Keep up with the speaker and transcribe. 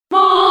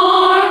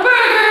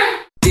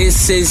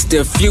This is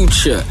the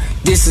future.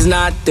 This is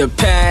not the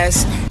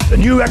past. The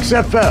new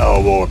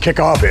XFL will kick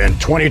off in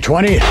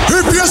 2020. If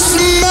you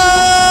smell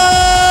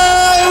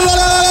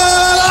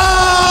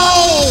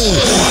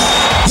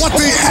what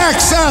the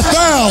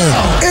XFL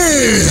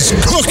is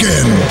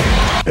cooking.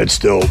 It's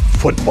still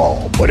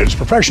football, but it's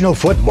professional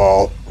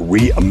football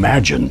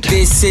reimagined.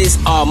 This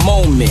is our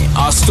moment,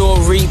 our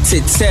story to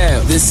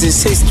tell. This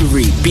is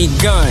history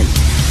begun.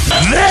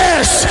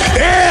 This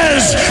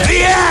is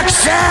the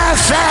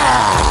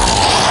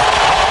XFL!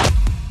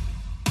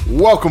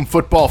 Welcome,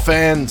 football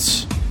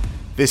fans.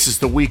 This is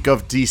the week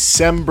of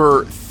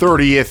December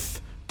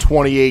 30th,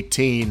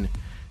 2018.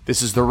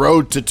 This is the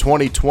road to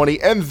 2020,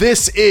 and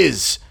this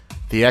is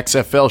the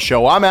XFL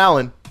show. I'm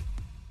Alan.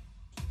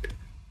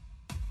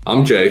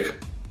 I'm Jake.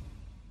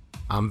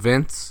 I'm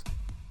Vince.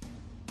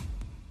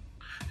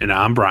 And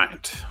I'm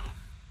Bryant.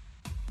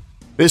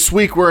 This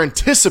week we're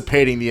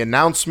anticipating the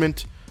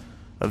announcement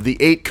of the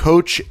 8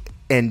 coach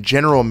and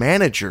general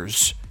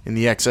managers in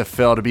the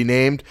XFL to be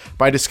named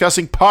by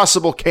discussing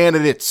possible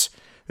candidates.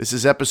 This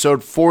is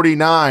episode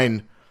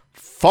 49.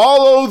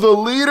 Follow the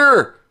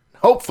leader.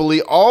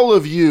 Hopefully all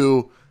of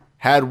you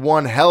had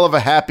one hell of a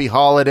happy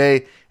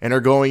holiday and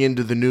are going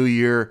into the new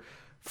year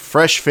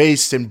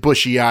fresh-faced and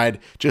bushy-eyed,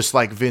 just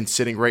like Vince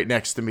sitting right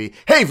next to me.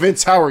 Hey,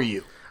 Vince, how are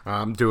you?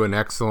 I'm doing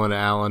excellent,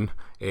 Alan,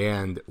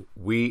 and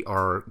we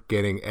are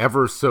getting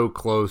ever so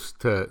close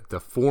to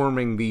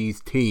forming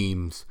these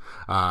teams.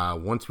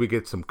 Once we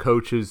get some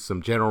coaches,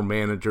 some general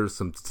managers,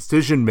 some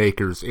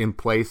decision-makers in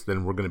place,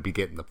 then we're going to be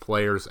getting the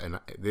players, and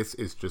this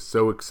is just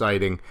so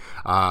exciting.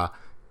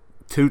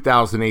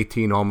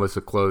 2018 almost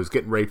a close,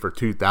 getting ready for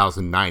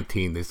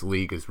 2019. This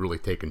league is really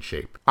taking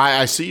shape.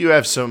 I see you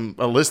have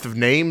a list of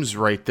names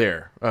right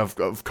there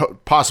of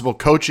possible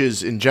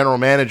coaches and general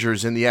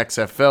managers in the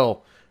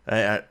XFL.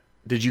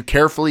 Did you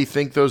carefully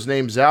think those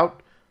names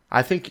out?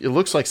 I think it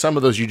looks like some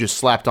of those you just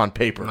slapped on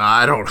paper.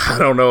 I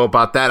don't know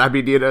about that. I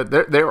mean,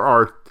 there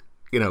are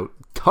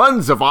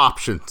tons of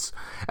options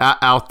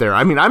out there.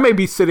 I mean, I may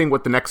be sitting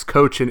with the next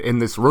coach in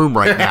this room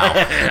right now.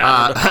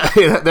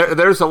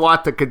 There's a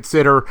lot to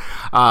consider,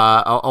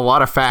 a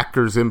lot of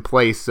factors in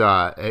place.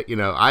 I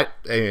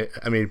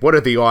mean, what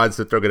are the odds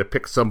that they're going to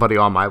pick somebody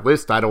on my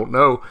list? I don't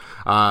know,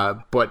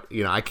 but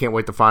I can't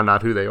wait to find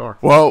out who they are.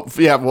 Well,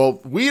 yeah,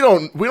 we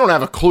don't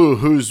have a clue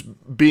who's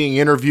being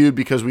interviewed,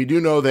 because we do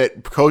know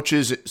that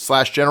coaches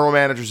 / general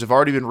managers have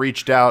already been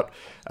reached out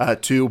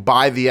to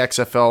by the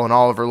XFL and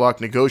Oliver Luck.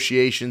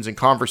 Negotiations and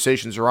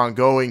conversations are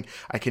ongoing.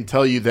 I can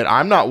tell you that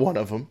I'm not one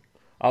of them.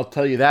 I'll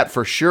tell you that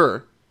for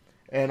sure.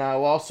 And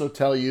I'll also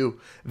tell you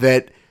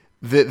that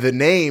the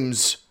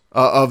names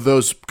of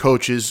those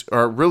coaches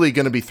are really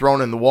going to be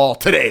thrown in the wall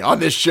today on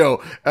this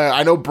show.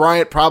 I know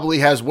Bryant probably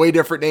has way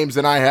different names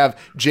than I have.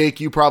 Jake,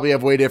 you probably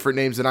have way different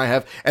names than I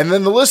have. And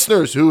then the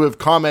listeners who have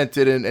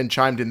commented and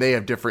chimed in, they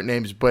have different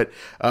names. But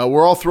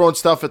we're all throwing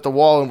stuff at the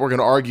wall, and we're going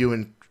to argue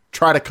and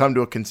try to come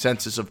to a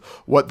consensus of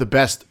what the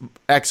best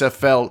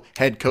XFL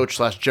head coach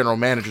 / general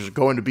managers are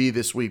going to be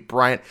this week.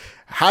 Bryant,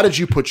 how did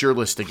you put your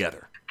list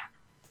together?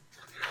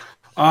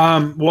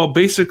 Well,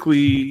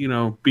 basically,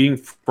 being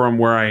from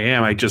where I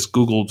am, I just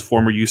Googled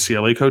former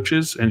UCLA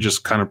coaches and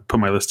just kind of put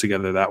my list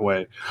together that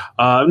way.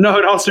 No,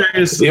 in all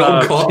seriousness, the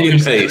old copy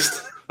and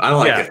paste. I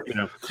like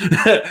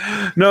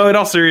it. No, in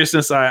all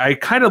seriousness, I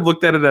kind of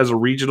looked at it as a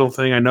regional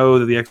thing. I know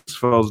that the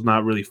XFL is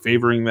not really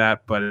favoring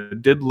that, but I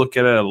did look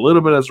at it a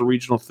little bit as a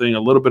regional thing, a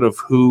little bit of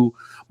who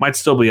might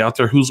still be out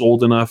there, who's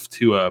old enough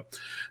to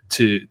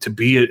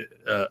be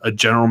a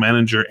general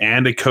manager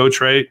and a coach,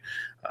 right?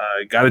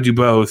 Got to do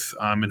both,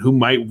 and who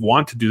might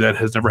want to do that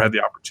has never had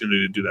the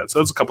opportunity to do that. So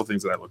that's a couple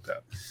things that I looked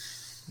at.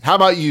 How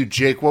about you,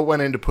 Jake? What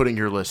went into putting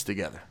your list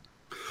together?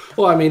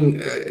 Well, I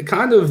mean,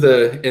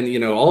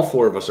 all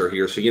 4 of us are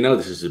here, so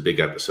this is a big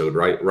episode,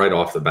 right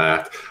off the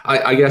bat.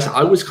 I guess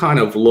I was kind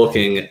of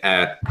looking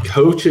at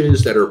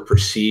coaches that are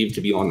perceived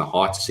to be on the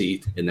hot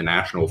seat in the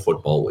National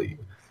Football League.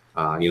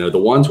 The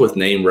ones with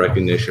name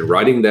recognition,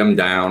 writing them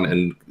down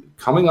and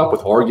coming up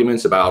with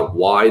arguments about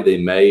why they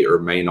may or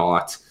may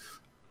not,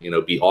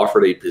 be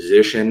offered a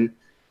position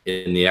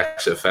in the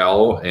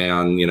XFL,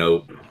 and,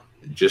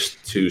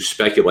 just to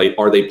speculate,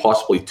 are they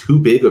possibly too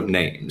big of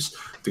names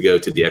to go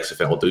to the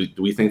XFL?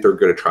 Do we think they're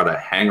going to try to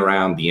hang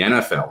around the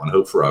NFL and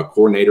hope for a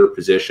coordinator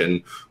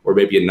position or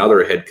maybe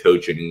another head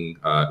coaching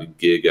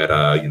gig at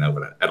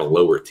a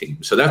lower team?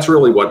 So that's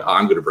really what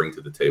I'm going to bring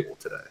to the table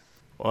today.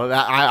 Well,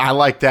 I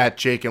like that,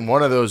 Jake. And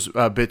one of those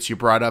bits you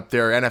brought up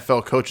there,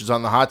 NFL coaches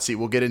on the hot seat,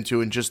 we'll get into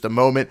in just a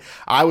moment.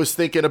 I was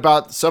thinking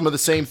about some of the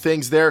same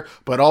things there,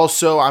 but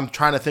also I'm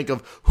trying to think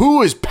of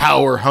who is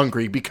power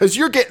hungry, because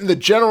you're getting the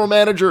general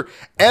manager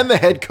and the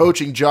head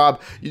coaching job.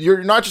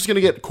 You're not just going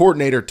to get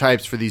coordinator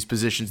types for these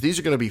positions. These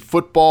are going to be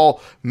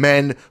football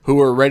men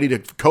who are ready to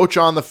coach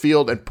on the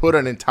field and put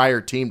an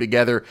entire team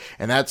together,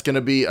 and that's going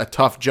to be a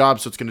tough job.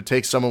 So it's going to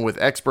take someone with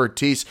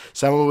expertise,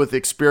 someone with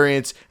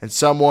experience, and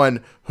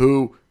someone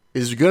who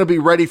is going to be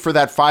ready for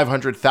that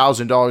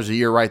 $500,000 a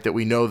year, right, that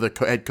we know the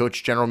head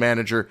coach, general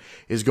manager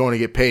is going to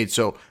get paid.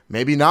 So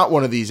maybe not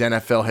one of these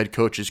NFL head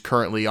coaches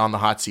currently on the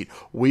hot seat.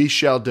 We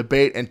shall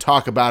debate and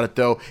talk about it,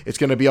 though. It's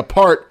going to be a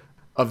part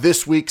of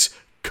this week's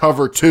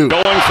Cover 2.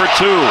 Going for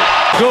 2.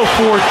 Go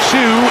for 2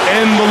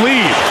 and the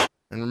lead.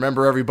 And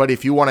remember, everybody,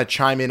 if you want to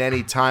chime in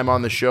any time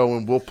on the show,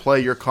 and we'll play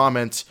your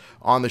comments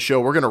on the show.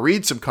 We're going to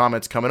read some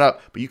comments coming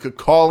up, but you could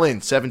call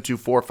in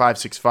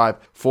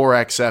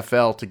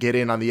 724-565-4XFL to get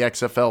in on the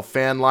XFL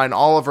fan line.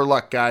 Oliver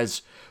Luck,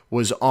 guys,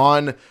 was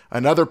on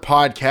another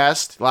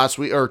podcast last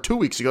week or 2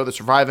 weeks ago, the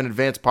Survive in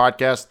Advance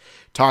podcast,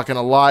 talking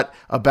a lot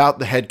about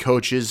the head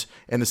coaches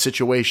and the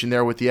situation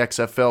there with the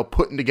XFL,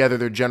 putting together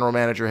their general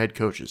manager head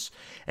coaches.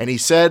 And he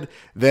said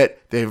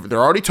that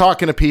they're already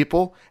talking to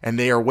people and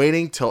they are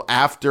waiting till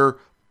after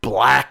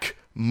Black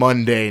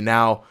Monday.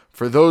 Now,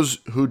 for those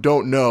who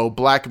don't know,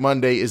 Black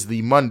Monday is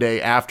the Monday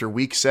after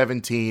Week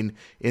 17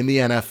 in the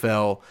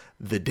NFL,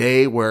 the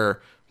day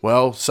where,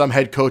 well, some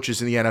head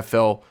coaches in the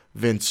NFL,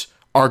 Vince,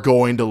 are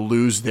going to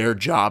lose their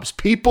jobs.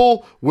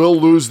 People will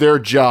lose their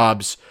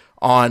jobs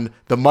on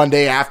the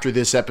Monday after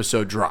this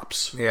episode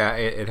drops. Yeah,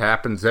 it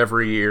happens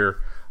every year.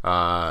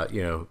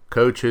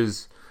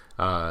 Coaches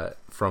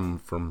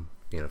from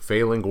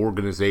failing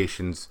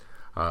organizations,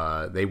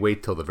 they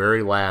wait till the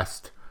very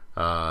last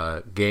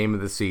game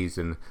of the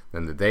season,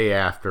 then the day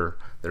after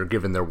they're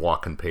given their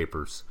walking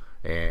papers,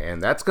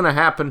 and that's going to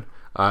happen.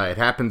 It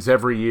happens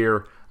every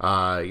year.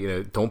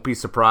 Don't be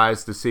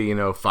surprised to see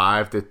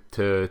 5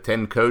 to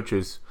 10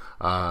 coaches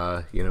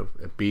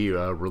be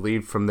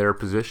relieved from their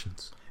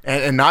positions.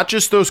 And not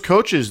just those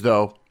coaches,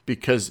 though,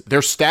 because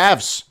their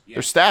staffs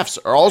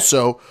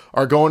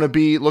are going to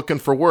be looking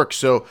for work.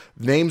 So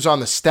names on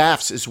the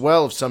staffs as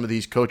well of some of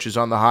these coaches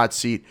on the hot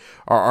seat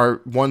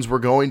are ones we're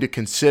going to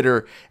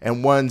consider,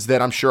 and ones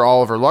that I'm sure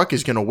Oliver Luck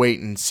is going to wait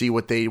and see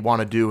what they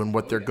want to do and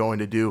what they're going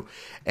to do.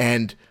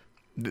 And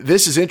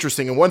this is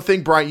interesting. And one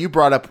thing, Brian, you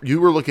brought up,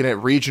 you were looking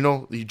at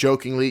regional,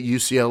 jokingly,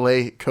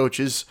 UCLA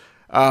coaches.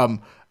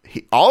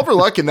 Oliver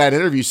Luck in that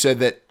interview said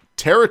that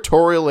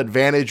territorial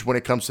advantage when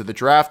it comes to the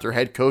draft or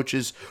head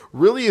coaches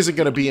really isn't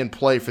going to be in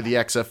play for the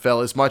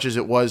XFL as much as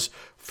it was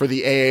for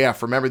the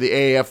AAF. Remember, the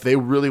AAF, they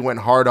really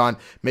went hard on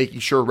making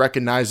sure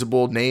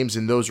recognizable names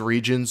in those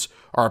regions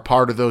are a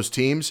part of those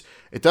teams.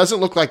 It doesn't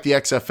look like the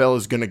XFL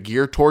is going to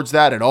gear towards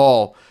that at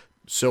all.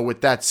 So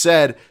with that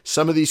said,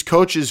 some of these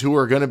coaches who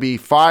are going to be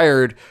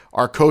fired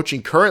are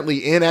coaching currently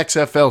in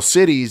XFL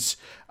cities.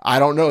 I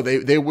don't know.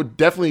 They would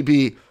definitely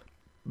be,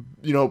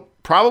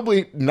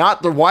 probably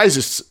not the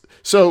wisest.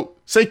 So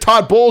say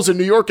Todd Bowles in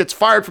New York gets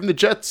fired from the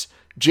Jets.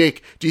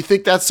 Jake, do you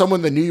think that's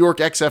someone the New York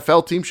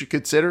XFL team should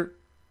consider?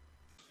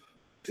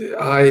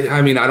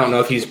 I mean, I don't know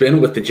if he's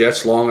been with the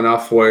Jets long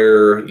enough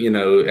where, an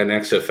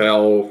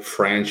XFL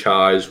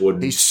franchise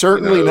would. He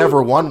certainly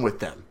never won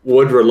with them.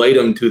 Would relate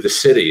him to the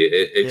city.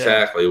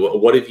 Exactly. Yeah.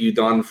 What have you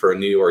done for a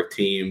New York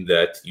team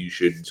that you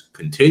should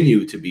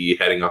continue to be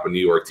heading up a New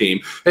York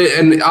team?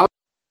 And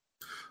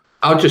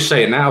I'll just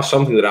say it now,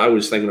 something that I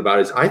was thinking about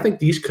is I think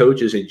these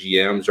coaches and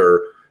GMs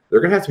they're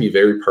going to have to be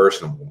very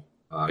personable.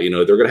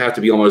 They're going to have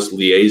to be almost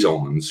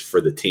liaisons for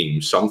the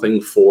team,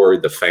 something for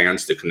the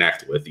fans to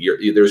connect with.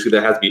 There's going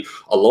to have to be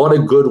a lot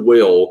of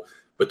goodwill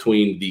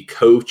between the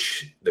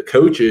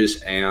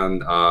coaches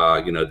and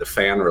the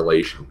fan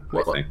relation,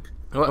 I think.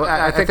 Well,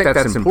 I think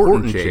that's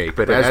important, Jake,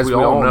 but as we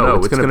all know,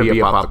 it's going to be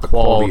about the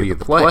quality of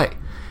the play.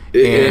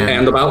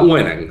 And about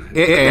winning.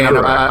 And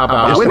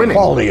about winning. The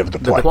quality of the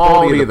play. The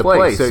quality of the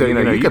play. So,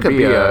 you could be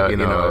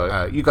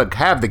you could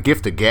have the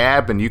gift of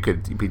gab, and you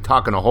could be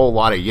talking a whole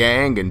lot of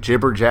yang and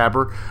jibber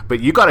jabber, but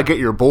you got to get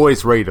your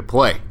boys ready to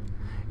play.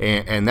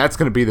 And that's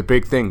going to be the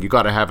big thing. You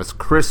got to have a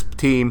crisp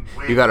team.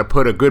 You got to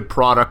put a good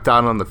product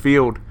out on the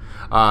field.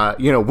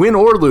 Win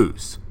or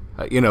lose,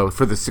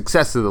 for the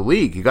success of the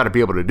league, you got to be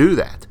able to do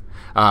that.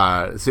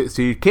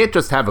 So you can't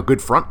just have a good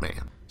front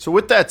man. So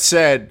with that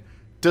said,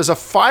 does a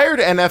fired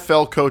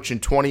NFL coach in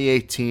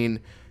 2018,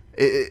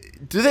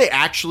 do they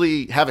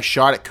actually have a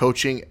shot at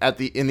coaching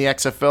in the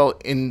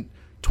XFL in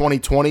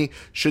 2020?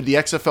 Should the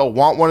XFL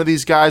want one of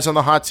these guys on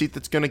the hot seat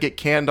that's going to get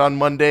canned on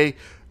Monday?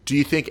 Do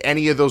you think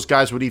any of those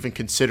guys would even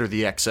consider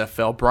the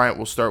XFL? Bryant,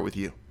 we'll start with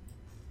you.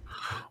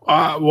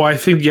 Well, I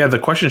think, the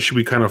question should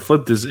be kind of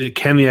flipped.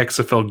 Can the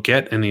XFL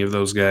get any of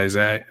those guys?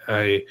 I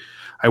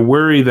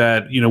worry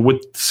that,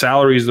 with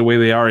salaries the way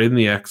they are in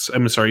the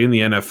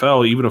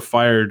NFL, even a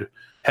fired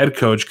head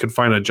coach could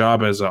find a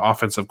job as an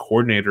offensive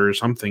coordinator or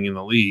something in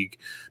the league,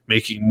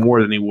 making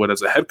more than he would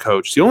as a head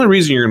coach. The only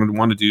reason you're going to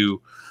want to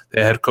do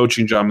the head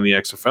coaching job in the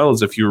XFL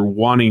is if you're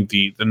wanting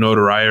the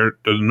notoriety.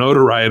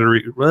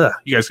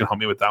 You guys can help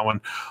me with that one.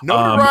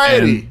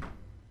 Notoriety.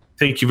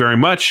 Thank you very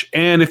much.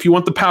 And if you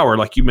want the power,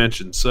 like you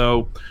mentioned.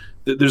 So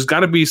there's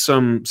got to be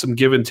some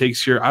give and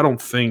takes here. I don't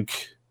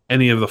think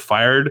any of the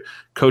fired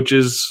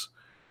coaches,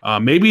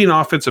 maybe an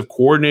offensive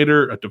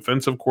coordinator, a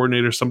defensive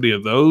coordinator, somebody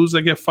of those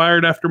that get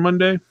fired after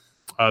Monday.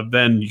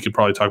 then you could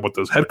probably talk about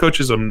those head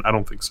coaches. I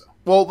don't think so.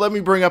 Well, let me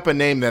bring up a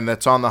name then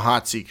that's on the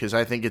hot seat because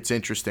I think it's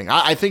interesting.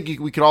 I think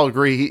we could all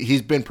agree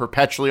he's been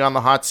perpetually on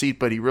the hot seat,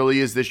 but he really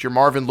is this year.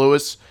 Marvin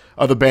Lewis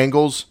of the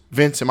Bengals.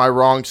 Vince, am I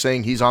wrong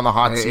saying he's on the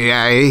hot seat?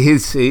 Yeah,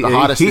 he's the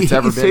hottest it's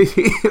ever been.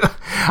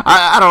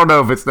 I don't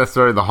know if it's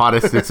necessarily the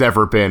hottest it's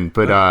ever been,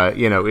 but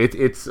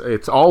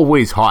it's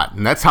always hot,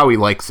 and that's how he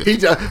likes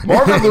it.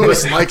 Marvin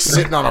Lewis likes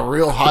sitting on a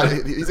real hot.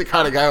 He's the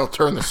kind of guy who'll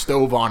turn the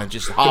stove on and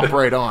just hop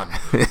right on.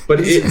 But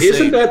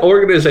isn't that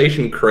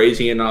organization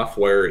crazy enough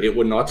where it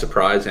would not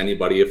surprise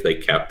anybody if they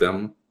kept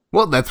him?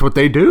 Well, that's what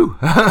they do.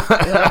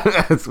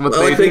 That's what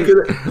they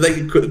do.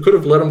 They could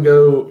have let him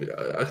go,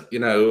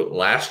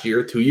 last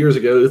year, 2 years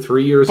ago,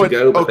 3 years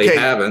ago, but they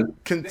haven't.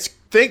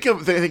 Think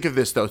of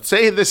this, though.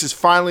 Say this is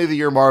finally the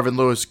year Marvin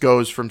Lewis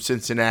goes from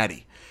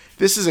Cincinnati.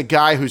 This is a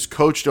guy who's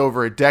coached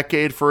over a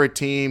decade for a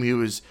team. He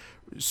was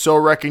so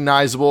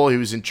recognizable. He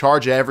was in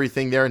charge of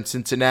everything there in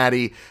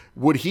Cincinnati.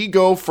 Would he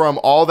go from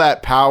all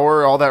that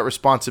power, all that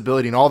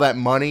responsibility, and all that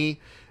money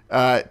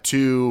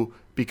to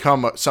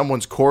become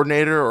someone's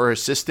coordinator or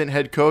assistant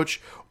head coach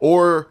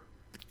or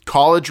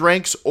college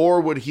ranks, or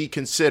would he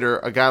consider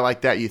a guy like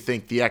that, you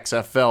think, the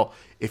XFL?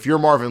 If you're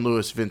Marvin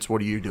Lewis, Vince,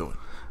 what are you doing?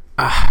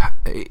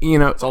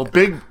 It's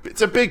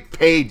a big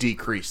pay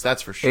decrease,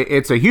 that's for sure.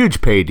 It's a huge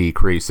pay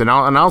decrease, and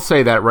I'll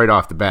say that right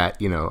off the bat.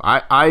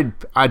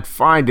 I'd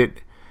find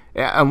it,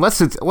 unless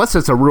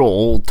it's a real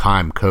old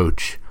time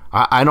coach.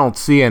 I don't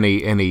see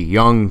any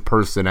young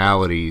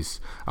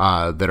personalities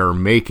that are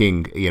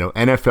making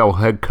NFL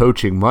head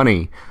coaching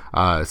money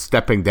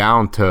stepping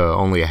down to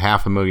only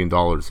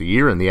 $500,000 a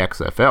year in the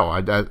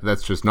XFL.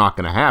 That's just not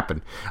going to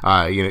happen.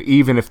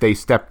 Even if they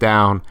step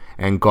down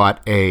and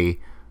got a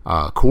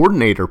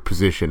coordinator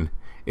position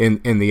in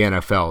the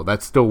NFL,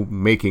 that's still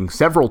making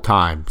several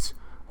times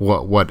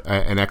what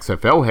an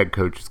XFL head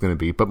coach is going to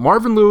be. But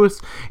Marvin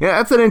Lewis,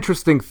 that's an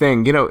interesting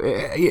thing,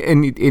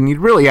 and you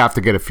really have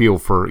to get a feel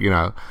for,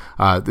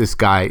 this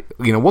guy,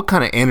 what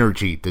kind of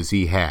energy does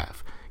he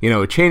have?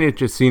 A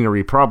change of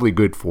scenery, probably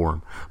good for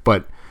him,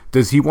 but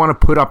does he want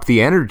to put up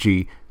the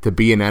energy to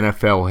be an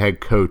NFL head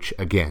coach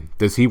again?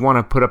 Does he want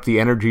to put up the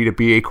energy to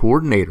be a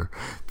coordinator?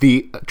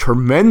 The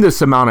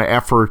tremendous amount of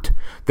effort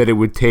that it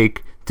would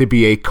take to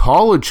be a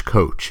college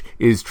coach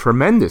is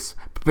tremendous.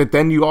 But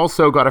then you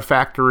also got to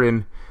factor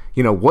in,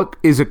 what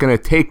is it going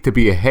to take to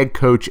be a head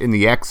coach in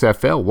the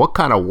XFL? What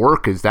kind of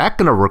work is that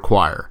going to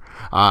require?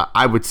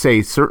 I would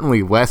say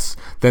certainly less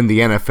than the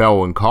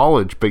NFL and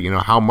college, but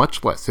how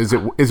much less? Is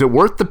it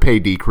worth the pay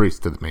decrease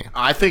to the man?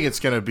 I think it's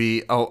going to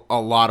be a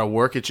lot of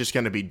work. It's just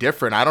going to be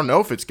different. I don't know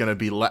if it's going to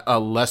be a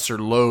lesser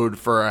load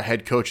for a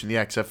head coach in the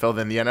XFL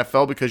than the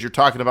NFL, because you're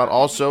talking about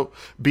also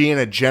being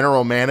a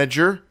general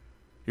manager.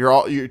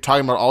 You're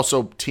talking about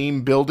also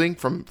team building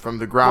from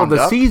the ground up.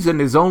 Well, the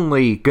season is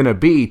only going to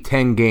be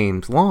 10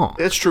 games long.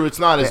 It's true. It's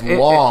not as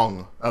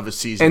long of a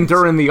season. And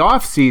during the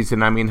off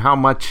season, how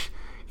much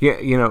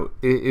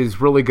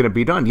is really going to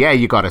be done? Yeah,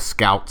 you got to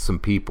scout some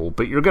people,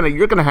 but you're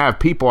gonna have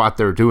people out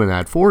there doing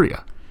that for you.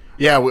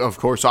 Yeah, of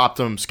course,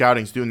 Optimum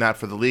Scouting's doing that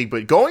for the league.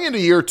 But going into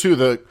year two,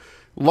 a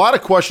lot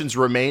of questions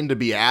remain to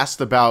be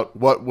asked about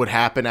what would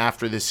happen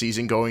after this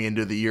season, going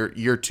into the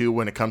year two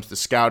when it comes to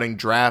scouting,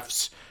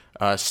 drafts,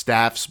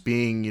 staffs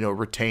being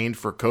retained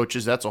for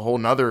coaches. That's a whole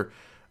nother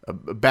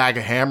bag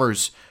of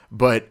hammers.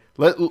 But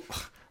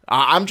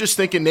I'm just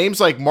thinking names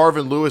like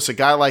Marvin Lewis, a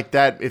guy like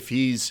that, if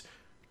he's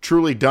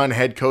truly done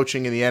head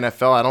coaching in the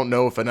NFL, I don't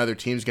know if another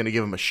team's going to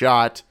give him a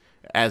shot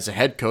as a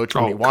head coach.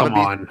 When come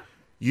on.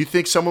 You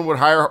think someone would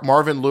hire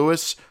Marvin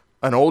Lewis,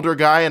 an older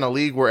guy in a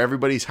league where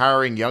everybody's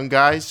hiring young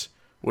guys,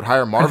 would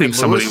hire Marvin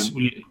Lewis?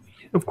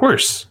 Of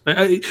course.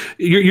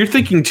 You're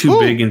thinking too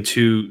big and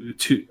too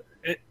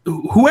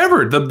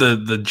whoever,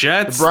 the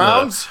Jets, the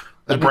Browns,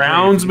 the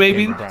Browns,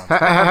 maybe. You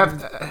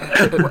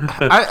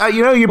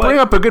bring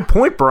up a good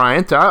point,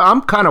 Bryant.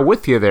 I'm kind of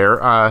with you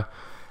there.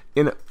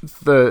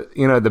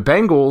 The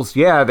Bengals,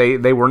 yeah,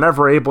 they were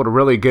never able to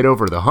really get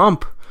over the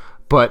hump,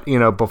 but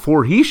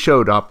before he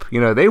showed up,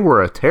 they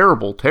were a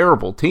terrible,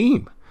 terrible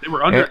team. They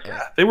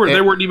were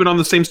they weren't even on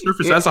the same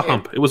surface as a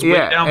hump. It was way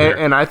down there.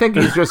 And I think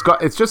it's just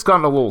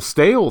gotten a little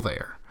stale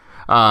there.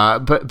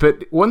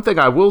 But one thing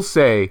I will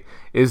say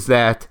is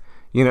that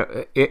in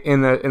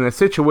a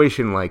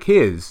situation like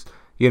his,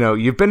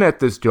 you've been at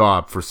this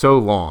job for so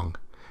long.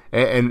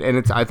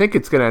 And I think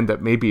it's going to end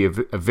up maybe a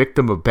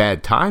victim of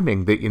bad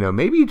timing that,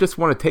 maybe you just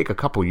want to take a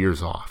couple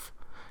years off,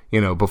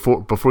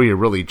 before you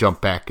really jump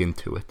back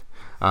into it.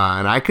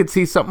 And I could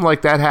see something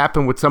like that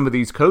happen with some of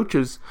these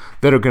coaches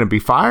that are going to be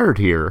fired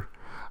here,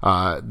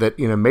 that,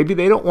 maybe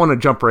they don't want to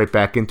jump right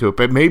back into it,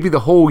 but maybe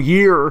the whole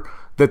year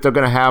that they're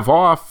going to have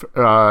off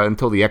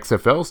until the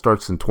XFL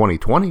starts in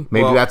 2020,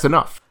 maybe that's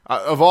enough.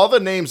 Of all the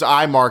names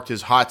I marked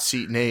as hot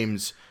seat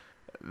names,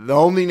 the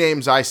only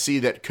names I see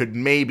that could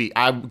maybe,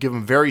 I give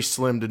them very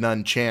slim to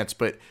none chance,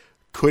 but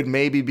could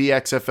maybe be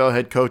XFL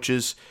head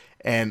coaches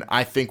and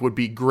I think would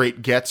be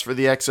great gets for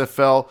the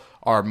XFL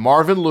are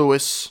Marvin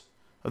Lewis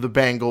of the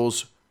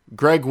Bengals,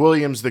 Greg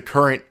Williams, the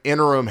current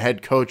interim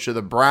head coach of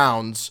the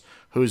Browns,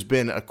 who's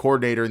been a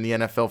coordinator in the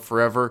NFL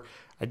forever.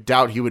 I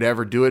doubt he would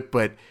ever do it,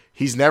 but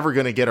he's never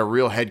going to get a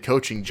real head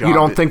coaching job. You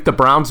don't think the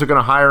Browns are going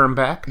to hire him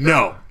back?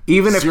 No.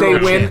 Even if they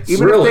win, chance. if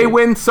they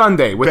win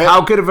Sunday with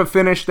how good of a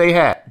finish they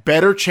had.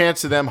 Better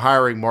chance of them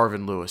hiring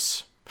Marvin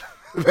Lewis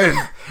than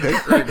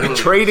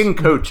trading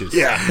coaches.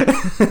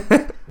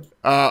 Yeah.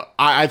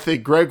 I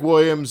think Greg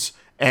Williams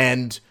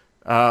and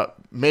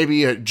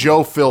maybe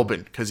Joe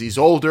Philbin, because he's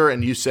older,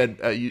 and you said,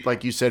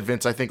 like you said,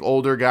 Vince, I think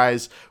older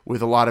guys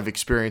with a lot of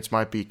experience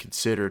might be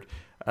considered.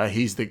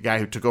 He's the guy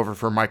who took over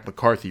for Mike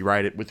McCarthy,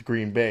 right, with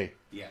Green Bay.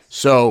 Yes.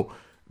 So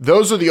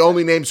those are the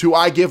only names who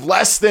I give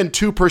less than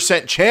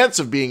 2% chance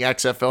of being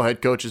XFL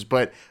head coaches,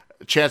 but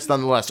a chance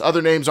nonetheless.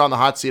 Other names on the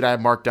hot seat I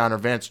have marked down are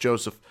Vance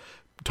Joseph,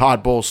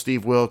 Todd Bowles,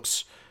 Steve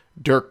Wilkes,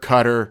 Dirk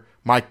Cutter,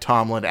 Mike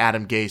Tomlin,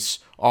 Adam Gase,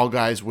 all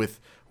guys with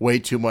way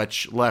too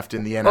much left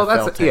in the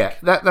NFL tank.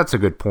 That's a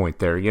good point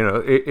there. You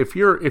know, if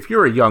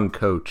you're a young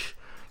coach,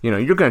 you know,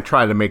 you're going to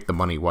try to make the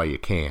money while you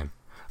can.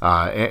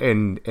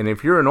 And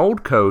if you're an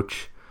old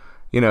coach,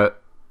 you know,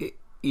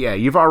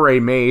 you've already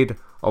made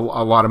a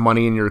lot of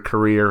money in your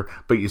career,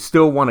 but you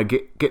still want to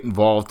get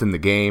involved in the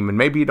game, and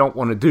maybe you don't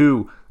want to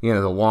do, you know,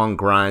 the long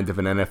grind of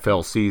an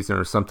NFL season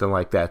or something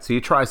like that. So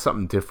you try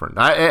something different.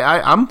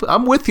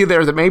 I'm with you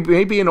there that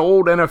maybe an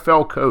old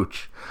NFL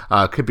coach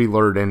could be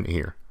lured in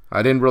here.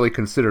 I didn't really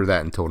consider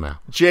that until now.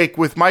 Jake,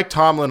 with Mike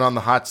Tomlin on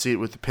the hot seat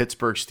with the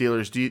Pittsburgh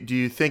Steelers, do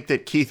you think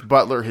that Keith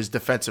Butler, his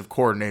defensive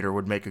coordinator,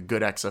 would make a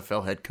good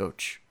XFL head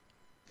coach?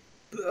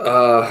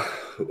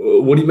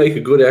 Would he make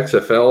a good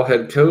XFL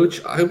head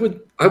coach? I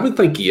would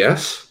think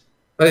yes.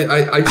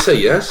 I'd say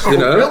yes. You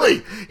know,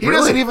 really? He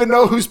doesn't even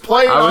know who's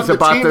playing. I was on the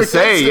about team to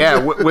say,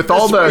 him with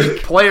all the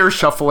player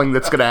shuffling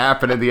that's going to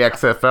happen in the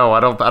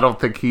XFL, I don't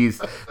think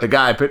he's the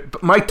guy.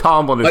 But Mike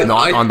Tomlin is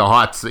not on the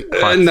hot seat.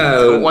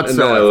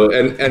 No.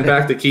 And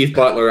back to Keith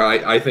Butler,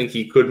 I think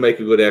he could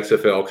make a good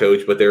XFL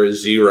coach, but there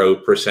is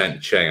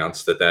 0%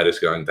 chance that is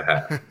going to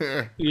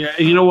happen. Yeah,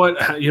 you know what,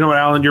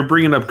 Alan, you're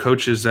bringing up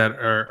coaches that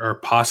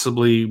are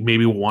possibly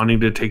maybe wanting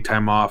to take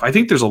time off. I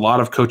think there's a lot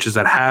of coaches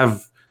that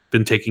have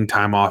been taking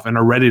time off and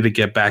are ready to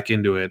get back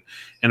into it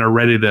and are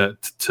ready to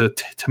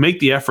make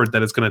the effort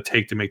that it's going to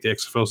take to make the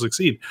XFL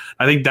succeed.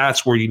 I think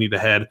that's where you need to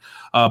head.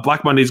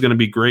 Black Monday is going to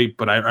be great,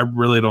 but I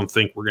really don't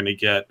think we're going to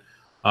get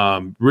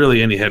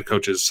really any head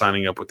coaches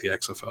signing up with the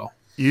XFL.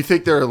 You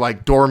think there are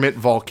like dormant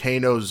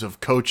volcanoes of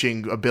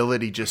coaching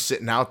ability just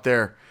sitting out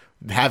there,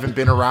 haven't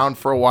been around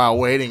for a while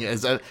waiting?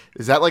 Is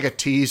that like a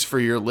tease for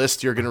your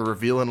list you're going to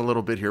reveal in a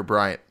little bit here,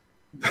 Bryant?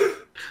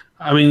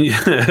 I mean,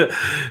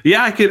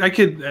 yeah, I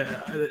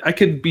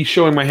could be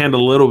showing my hand a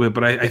little bit,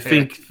 but I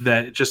think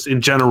that just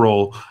in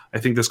general, I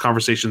think this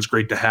conversation is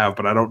great to have,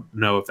 but I don't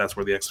know if that's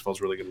where the XFL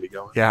is really going to be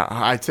going. Yeah,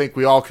 I think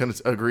we all can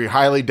agree.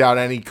 Highly doubt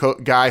any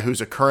guy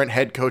who's a current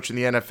head coach in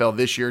the NFL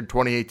this year in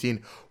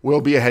 2018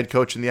 will be a head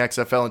coach in the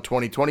XFL in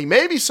 2020.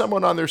 Maybe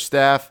someone on their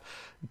staff.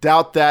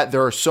 Doubt that.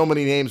 There are so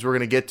many names we're going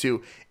to get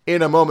to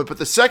in a moment. But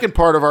the second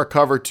part of our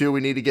cover, too,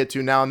 we need to get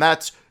to now, and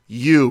that's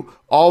you,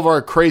 all of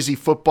our crazy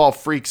football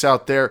freaks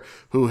out there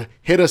who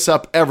hit us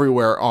up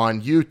everywhere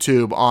on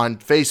YouTube, on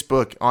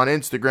Facebook, on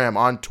Instagram,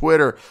 on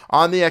Twitter,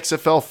 on the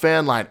XFL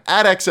fan line,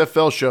 at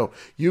XFL Show.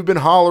 You've been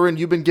hollering,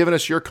 you've been giving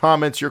us your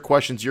comments, your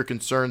questions, your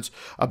concerns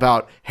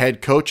about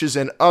head coaches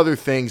and other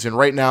things. And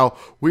right now,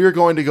 we are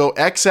going to go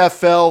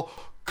XFL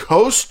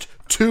coast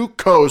to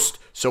coast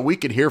so we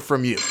can hear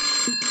from you.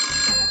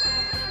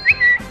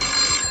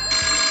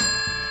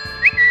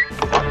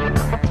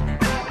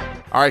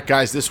 All right,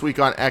 guys, this week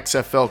on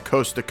XFL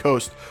Coast to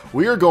Coast,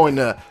 we are going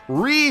to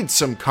read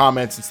some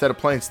comments instead of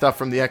playing stuff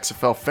from the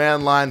XFL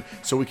fan line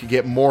so we can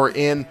get more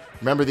in.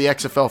 Remember, the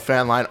XFL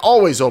fan line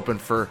always open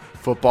for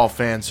football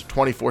fans,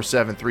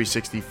 24/7,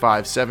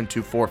 365,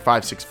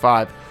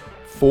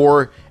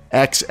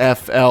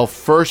 724-565-4XFL.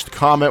 First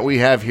comment we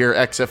have here,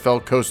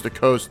 XFL Coast to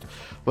Coast.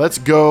 Let's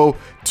go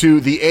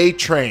to the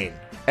A-Train,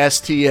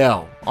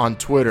 STL, on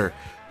Twitter,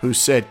 who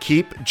said,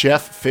 keep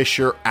Jeff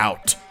Fisher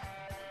out.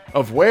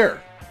 Of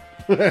where?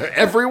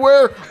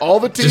 Everywhere, all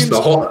the teams. Just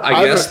the whole,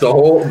 I guess the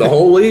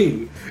whole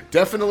league.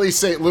 Definitely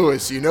St.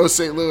 Louis. You know,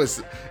 St.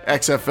 Louis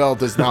XFL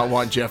does not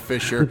want Jeff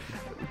Fisher.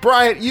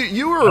 Brian,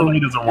 you were. He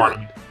doesn't want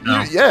him.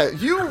 No.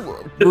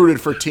 You rooted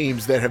for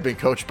teams that have been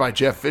coached by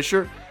Jeff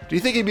Fisher. Do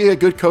you think he'd be a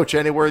good coach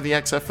anywhere in the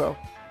XFL?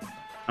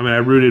 I mean, I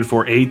rooted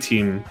for a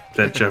team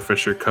that Jeff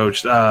Fisher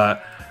coached.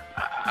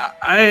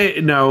 I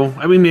know.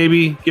 I mean,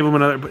 maybe give him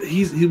another. But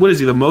what is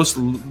he? The most?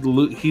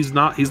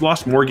 He's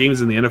lost more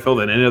games in the NFL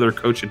than any other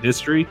coach in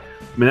history.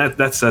 I mean,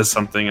 that says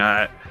something.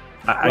 I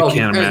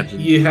can't imagine.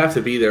 You have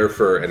to be there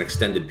for an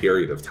extended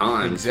period of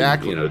time,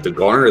 exactly. To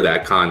garner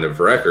that kind of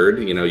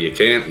record. You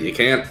can't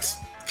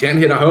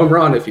hit a home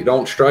run if you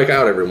don't strike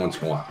out every once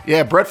in a while.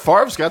 Yeah, Brett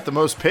Favre's got the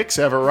most picks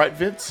ever, right,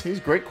 Vince? He's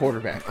a great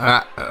quarterback.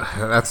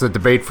 That's a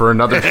debate for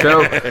another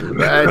show.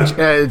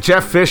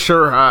 Jeff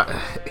Fisher.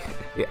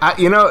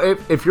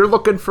 If you're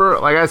looking for,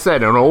 like I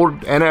said, an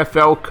old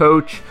NFL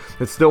coach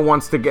that still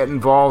wants to get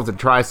involved and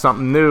try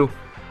something new,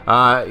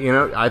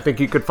 I think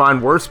you could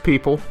find worse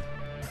people.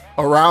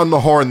 Around the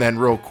horn then,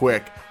 real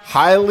quick.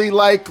 highly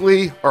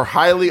likely or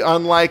highly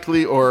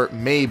unlikely or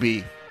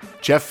maybe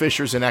Jeff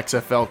Fisher's an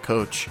XFL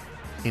coach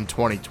in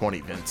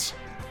 2020, Vince?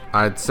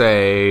 I'd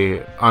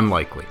say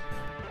unlikely.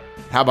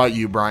 How about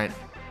you, Brian?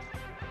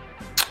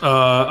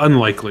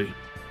 Unlikely.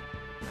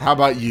 How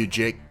about you,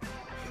 Jake?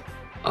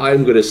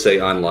 I'm going to say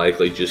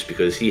unlikely just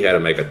because he had to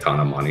make a ton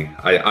of money.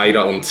 I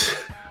don't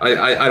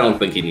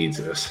think he needs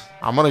this.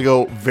 I'm going to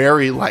go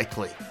very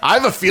likely. I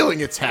have a feeling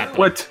it's happening.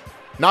 What?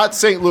 Not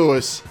St.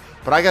 Louis,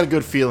 but I got a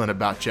good feeling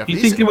about Jeff. You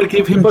think they would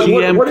give him But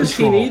GM what does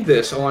he control? need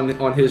this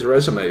on his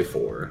resume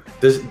for?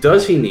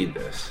 Does he need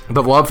this?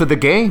 The love of the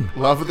game.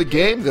 Love of the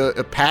game,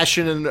 the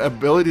passion and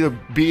ability to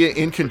be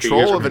in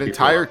control of an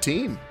entire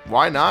team.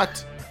 Why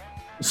not?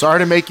 Sorry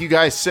to make you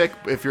guys sick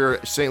if you're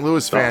a St.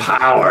 Louis fan.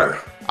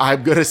 Power.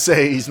 I'm going to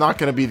say he's not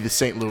going to be the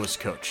St. Louis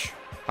coach.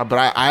 But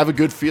I have a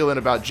good feeling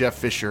about Jeff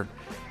Fisher.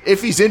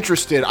 If he's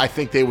interested, I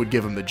think they would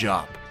give him the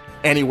job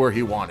anywhere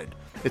he wanted.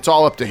 It's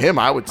all up to him,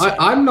 I would say.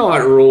 I'm not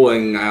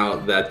ruling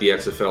out that the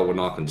XFL would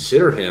not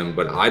consider him,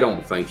 but I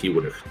don't think he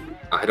would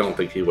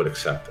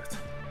accept it.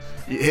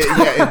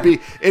 Yeah,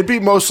 it'd be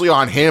mostly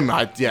on him.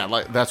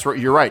 That's right.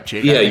 You're right,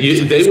 Jake. Yeah,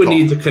 they would call.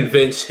 need to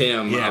convince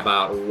him Yeah.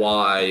 about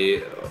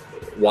why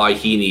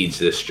he needs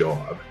this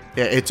job.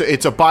 Yeah,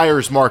 it's a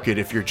buyer's market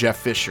if you're Jeff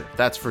Fisher.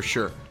 That's for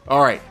sure.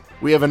 All right,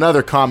 we have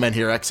another comment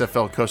here.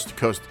 XFL Coast to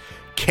Coast.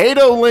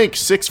 Cato Link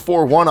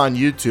 641 on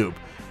YouTube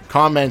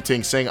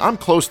commenting saying, I'm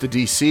close to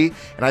DC,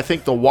 and I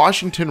think the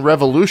Washington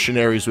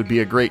Revolutionaries would be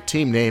a great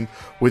team name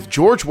with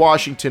George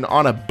Washington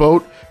on a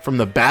boat from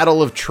the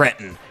Battle of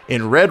Trenton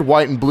in red,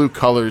 white, and blue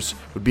colors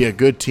would be a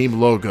good team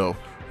logo.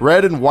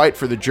 Red and white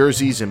for the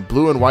jerseys and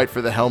blue and white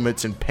for the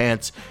helmets and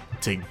pants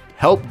to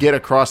help get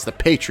across the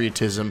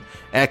patriotism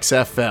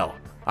XFL.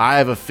 I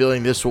have a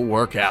feeling this will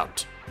work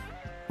out.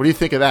 What do you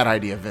think of that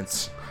idea,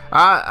 Vince?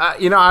 I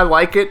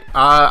like it.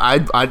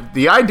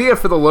 The idea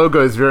for the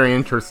logo is very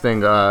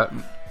interesting.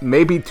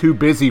 Maybe too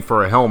busy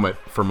for a helmet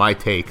for my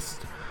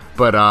taste,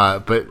 but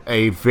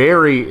a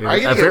very I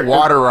can get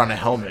water on a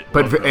helmet.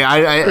 But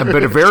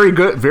but a very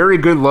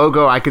good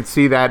logo. I could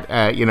see that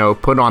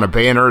put on a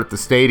banner at the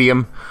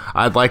stadium.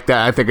 I'd like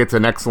that. I think it's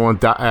an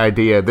excellent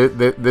idea.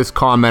 This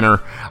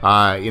commenter,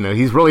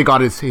 he's really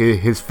got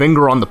his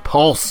finger on the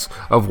pulse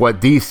of what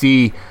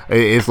DC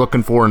is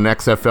looking for in an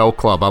XFL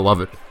club. I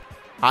love it.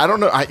 I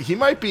don't know. He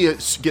might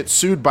get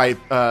sued by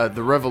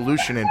the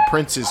Revolution and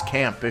Prince's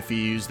Camp if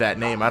he used that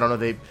name. I don't know.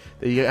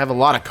 They have a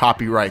lot of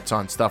copyrights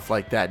on stuff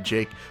like that.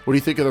 Jake, what do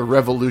you think of the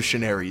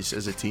Revolutionaries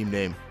as a team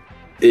name?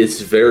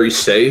 It's very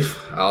safe,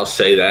 I'll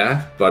say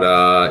that, but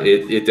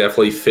it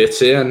definitely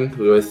fits in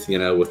with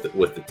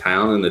the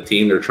town and the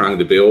team they're trying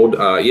to build.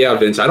 Yeah,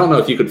 Vince, I don't know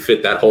if you could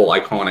fit that whole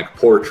iconic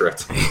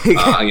portrait.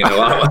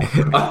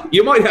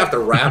 You might have to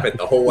wrap it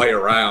the whole way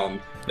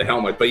around the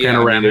helmet, but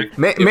yeah,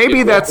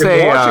 maybe that's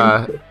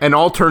an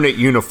alternate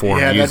uniform.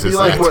 Yeah, that'd be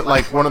that.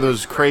 like one of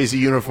those crazy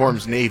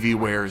uniforms Navy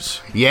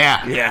wears.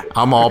 Yeah,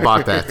 I'm all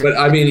about that. But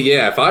I mean,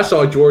 yeah, if I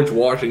saw George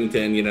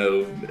Washington,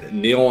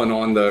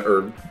 kneeling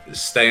or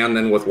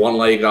standing with one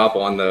leg up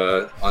on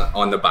the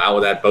bow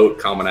of that boat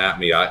coming at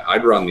me,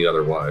 I'd run the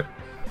other way.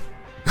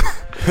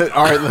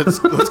 All right, let's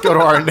go to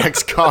our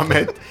next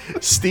comment.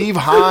 Steve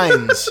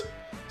Hines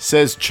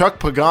says Chuck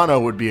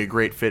Pagano would be a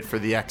great fit for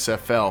the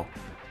XFL.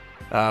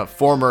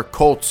 Former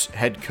Colts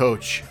head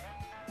coach.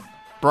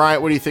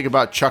 Bryant, what do you think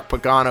about Chuck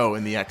Pagano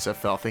in the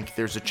XFL? Think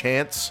there's a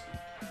chance?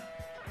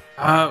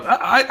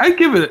 I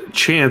give it a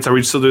chance. Are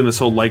we still doing this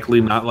whole likely,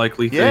 not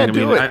likely thing? Yeah,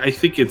 do it. I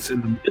think it's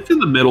in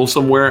the middle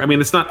somewhere. I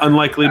mean, it's not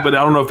unlikely, but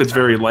I don't know if it's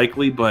very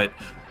likely. But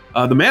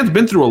the man's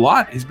been through a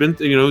lot. He's been,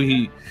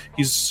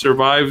 he's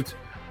survived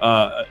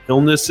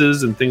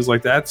illnesses and things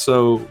like that.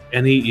 So,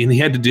 and he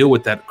had to deal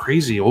with that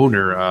crazy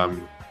owner,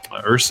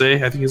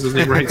 Irsay, I think is his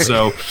name, right?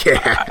 So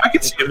yeah. I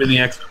can see him in the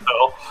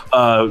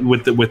XFL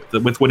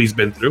with what he's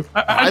been through.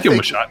 I'd give him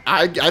a shot.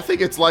 I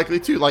think it's likely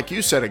too. Like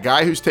you said, a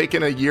guy who's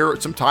taken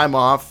some time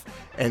off,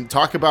 and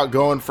talk about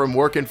going from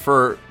working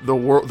for the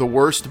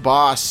worst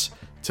boss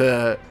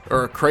or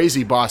a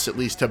crazy boss at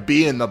least, to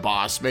being the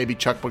boss. Maybe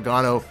Chuck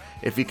Pagano,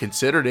 if he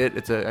considered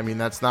it,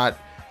 that's not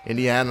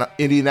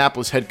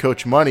Indianapolis head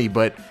coach money,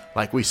 but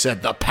like we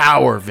said, the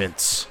power,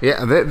 Vince.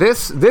 Yeah,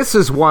 this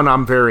is one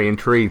I'm very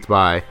intrigued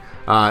by.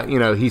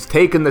 He's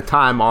taken the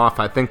time off.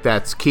 I think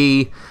that's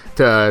key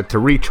to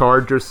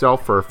recharge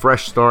yourself for a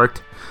fresh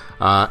start.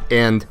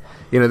 And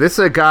this is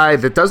a guy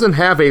that doesn't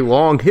have a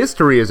long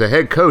history as a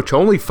head coach,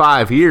 only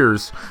 5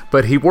 years,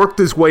 but he worked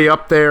his way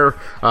up there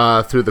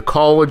through the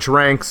college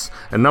ranks,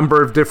 a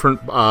number of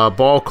different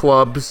ball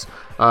clubs,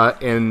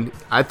 and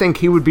I think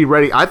he would be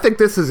ready. I think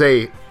this is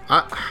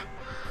I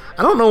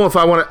don't know if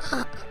I want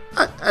to.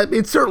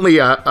 It's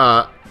certainly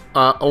I'm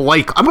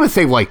going to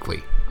say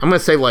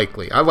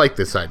likely. I like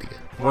this idea.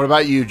 What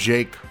about you,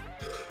 Jake?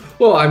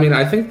 Well, I mean,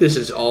 I think this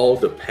is all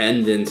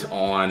dependent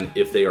on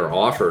if they are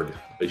offered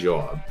a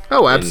job.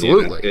 Oh,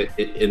 absolutely.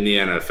 In the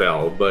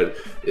NFL. But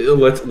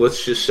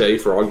let's just say,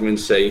 for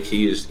argument's sake,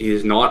 he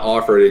is not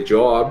offered a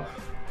job.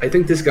 I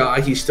think this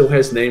guy, he still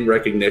has name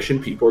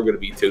recognition. People are going to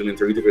be tuning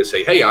through. They're going to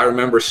say, hey, I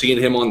remember seeing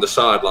him on the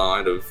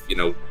sideline of,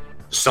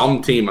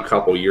 some team a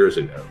couple years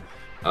ago.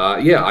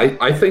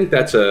 I think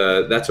that's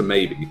a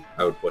maybe.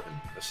 I would put him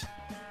in this.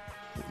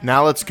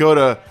 Now let's go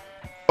to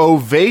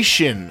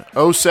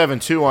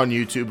Ovation072 on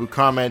YouTube, who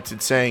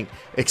commented saying,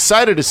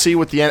 excited to see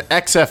what the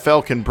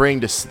XFL can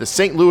bring to the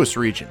St. Louis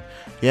region.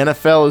 The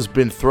NFL has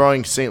been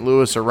throwing St.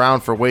 Louis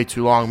around for way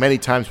too long. Many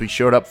times we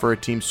showed up for a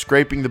team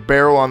scraping the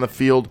barrel on the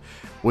field,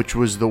 which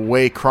was the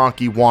way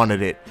Kroenke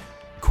wanted it.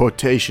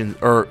 Quotation,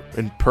 or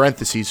in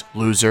parentheses,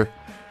 loser.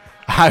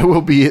 I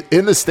will be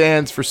in the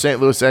stands for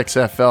St. Louis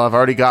XFL. I've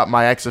already got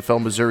my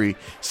XFL Missouri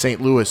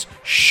St. Louis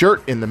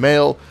shirt in the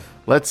mail.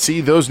 Let's see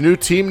those new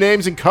team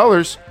names and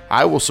colors.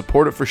 I will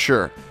support it for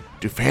sure.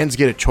 Do fans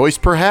get a choice,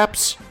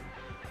 perhaps?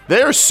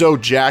 They're so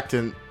jacked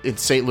in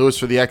St. Louis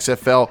for the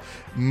XFL.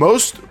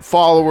 Most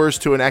followers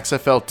to an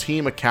XFL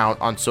team account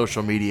on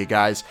social media,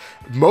 guys.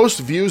 Most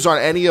views on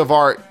any of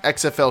our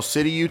XFL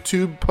City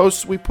YouTube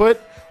posts we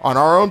put on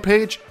our own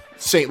page.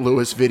 St.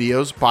 Louis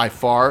videos, by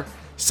far.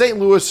 St.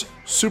 Louis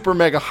super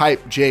mega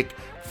hype, Jake,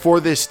 for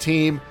this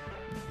team.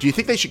 Do you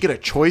think they should get a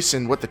choice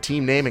in what the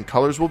team name and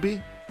colors will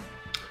be?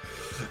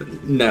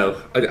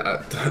 No,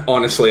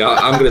 honestly,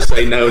 I'm going to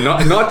say no.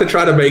 Not to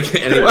try to make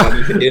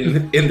anyone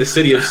in the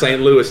city of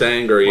St. Louis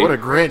angry. What a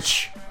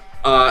Grinch!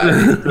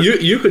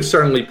 You could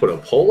certainly put a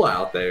poll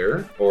out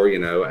there, or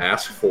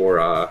ask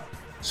for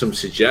some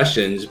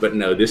suggestions. But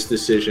no, this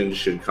decision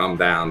should come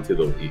down to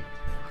the league.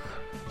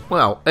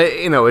 Well,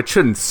 it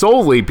shouldn't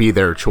solely be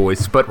their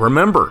choice, but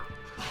remember,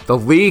 the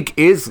league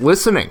is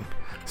listening.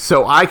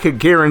 So I could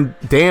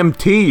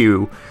guarantee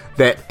you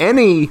that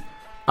any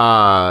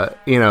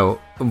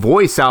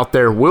voice out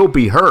there will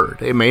be heard.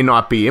 It may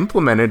not be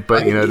implemented,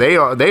 but they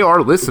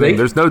are listening.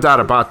 There's no doubt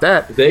about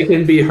that. They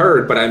can be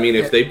heard, but I mean,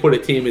 if they put a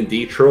team in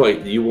Detroit,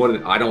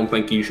 I don't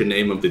think you should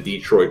name them the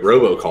Detroit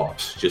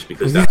RoboCops just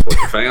because that's what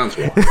the fans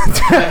want.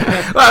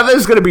 Well,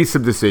 there's going to be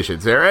some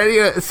decisions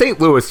there. St.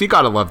 Louis, you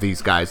got to love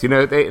these guys.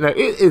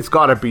 It's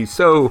got to be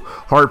so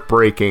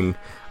heartbreaking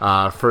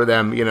for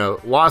them.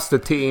 Lost a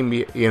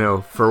team.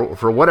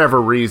 For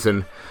whatever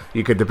reason,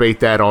 you could debate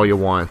that all you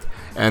want,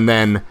 and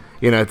then.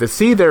 To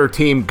see their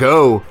team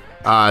go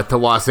to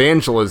Los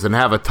Angeles and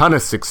have a ton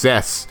of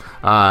success,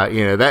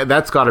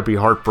 that's got to be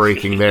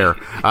heartbreaking there.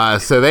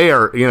 So they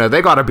are,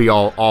 they got to be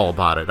all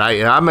about it.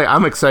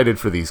 I'm excited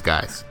for these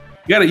guys.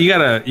 You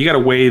gotta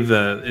weigh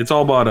it's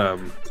all about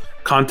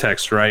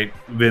context, right,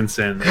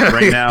 Vincent?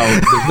 Right now,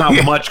 there's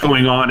not much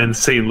going on in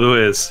St.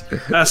 Louis,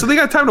 so they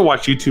got time to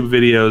watch YouTube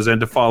videos and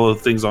to follow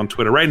things on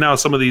Twitter. Right now,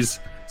 some of these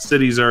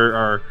cities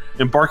are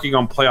embarking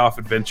on playoff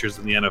adventures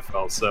in the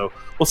NFL, so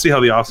we'll see how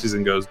the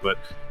offseason goes. But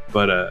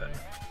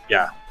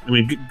yeah, I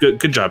mean,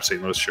 good job, St.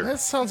 Louis. Sure,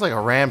 that sounds like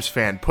a Rams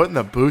fan putting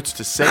the boots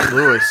to St.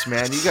 Louis.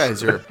 Man, you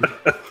guys are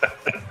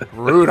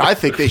rude. I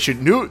think they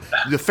should.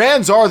 The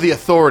fans are the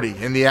authority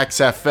in the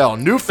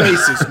XFL. New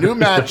faces, new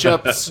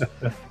matchups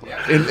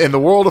in the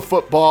world of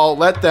football.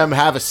 Let them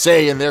have a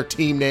say in their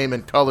team name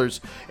and colors.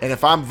 And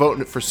if I'm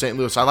voting for St.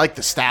 Louis, I like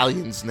the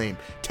Stallions name.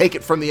 Take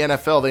it from the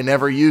NFL. They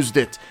never used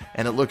it,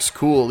 and it looks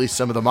cool, at least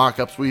some of the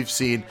mock-ups we've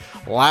seen.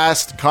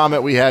 Last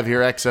comment we have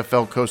here,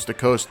 XFL Coast to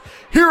Coast.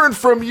 Hearing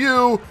from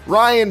you,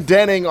 Ryan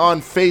Denning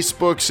on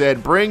Facebook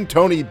said, bring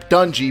Tony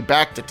Dungy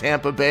back to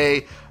Tampa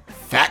Bay.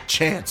 Fat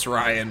chance,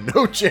 Ryan.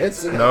 No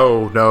chance.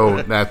 No,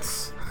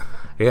 that's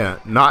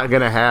not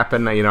going to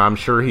happen. I'm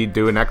sure he'd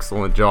do an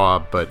excellent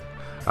job, but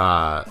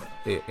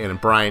and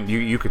Brian,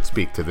 you could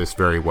speak to this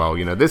very well.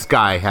 This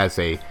guy has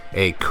a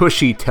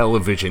cushy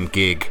television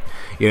gig.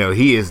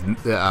 He is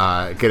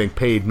getting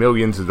paid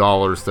millions of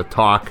dollars to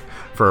talk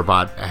for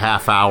about a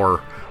half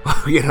hour,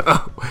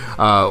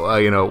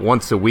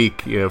 once a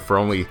week, for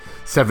only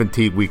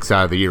 17 weeks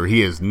out of the year.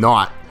 He is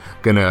not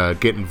going to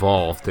get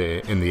involved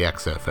in the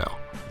XFL.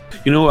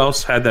 You know who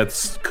else had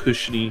that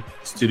cushiony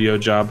studio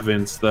job,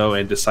 Vince, though,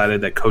 and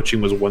decided that coaching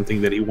was one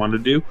thing that he wanted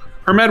to do?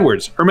 Herm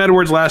Edwards. Herm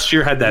Edwards last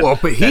year had that. Well,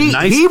 but he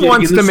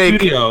wants to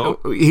make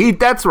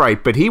that's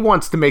right, but he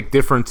wants to make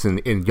difference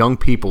in young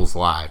people's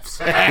lives.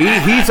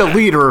 He's a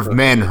leader of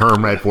men,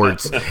 Herm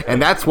Edwards, and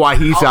that's why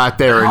he's out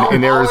there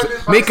and there's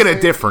making a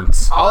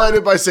difference. I'll end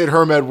it by saying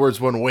Herm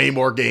Edwards won way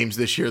more games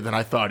this year than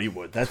I thought he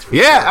would. That's for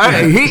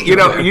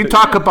sure. You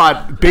talk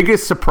about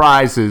biggest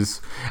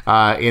surprises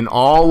in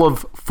all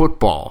of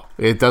football.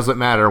 It doesn't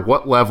matter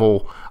what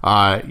level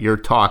you're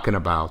talking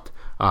about.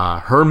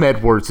 Herm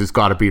Edwards has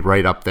got to be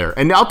right up there.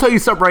 And I'll tell you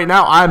something right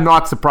now, I'm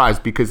not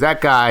surprised because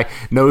that guy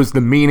knows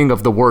the meaning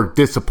of the word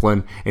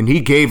discipline, and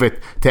he gave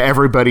it to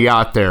everybody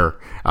out there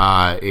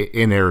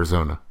in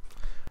Arizona.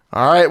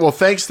 All right, well,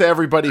 thanks to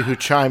everybody who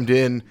chimed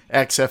in,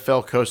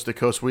 XFL Coast to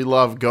Coast. We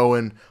love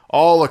going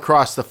all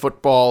across the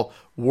football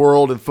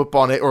world and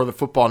the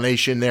football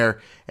nation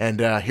there and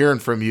hearing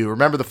from you.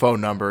 Remember, the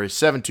phone number is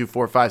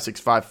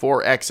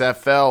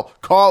 724-5654-XFL.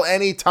 Call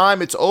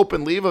anytime. It's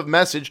open. Leave a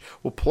message.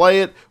 We'll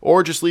play it,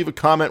 or just leave a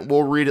comment.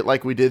 We'll read it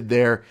like we did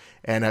there.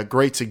 And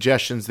great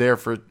suggestions there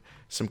for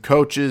some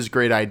coaches,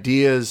 great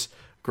ideas,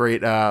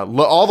 Great.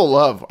 All the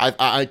love.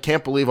 I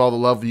can't believe all the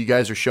love you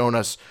guys are showing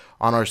us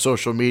on our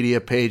social media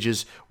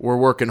pages. We're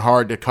working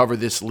hard to cover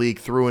this league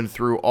through and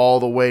through all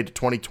the way to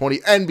 2020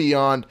 and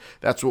beyond.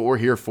 That's what we're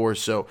here for.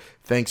 So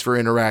thanks for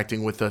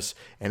interacting with us,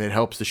 and it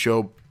helps the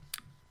show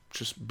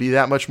just be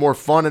that much more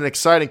fun and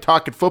exciting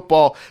talking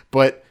football.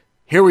 But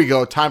here we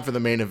go. Time for the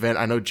main event.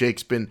 I know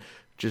Jake's been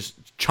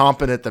just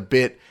chomping at the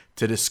bit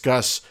to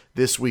discuss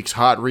this week's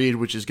hot read,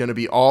 which is going to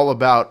be all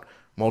about,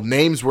 well,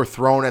 names were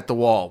thrown at the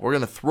wall. We're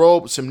going to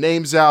throw some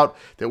names out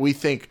that we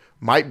think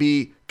might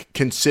be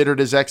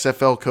considered as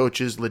XFL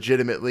coaches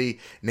legitimately,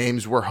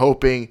 names we're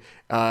hoping,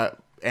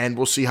 and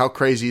we'll see how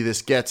crazy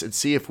this gets and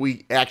see if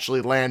we actually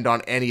land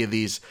on any of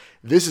these.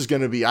 This is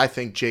going to be, I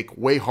think, Jake,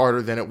 way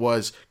harder than it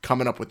was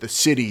coming up with the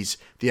cities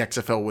the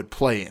XFL would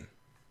play in.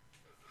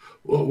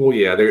 Well,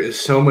 yeah, there's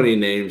so many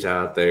names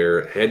out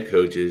there, head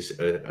coaches,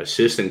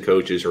 assistant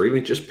coaches, or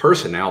even just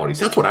personalities.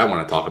 That's what I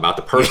want to talk about,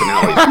 the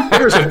personalities.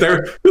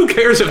 Who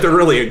cares if they're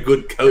really a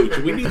good coach?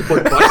 We need to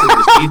put butts in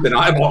his teeth and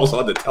eyeballs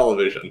on the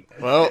television.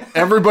 Well,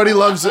 everybody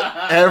loves a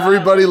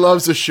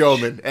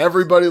showman.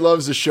 Everybody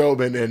loves a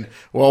showman, and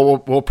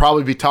we'll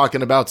probably be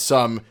talking about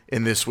some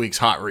in this week's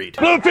Hot Read.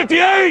 Blue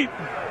 58!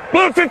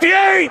 Blue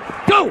 58!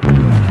 Go!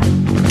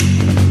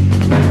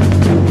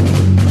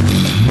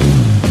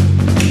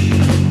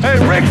 Hey,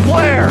 Ric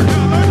Flair!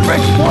 Ric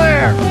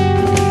Flair!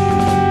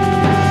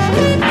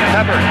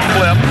 Pepper,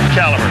 Flip,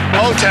 Caliber.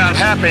 O-Town,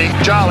 Happy,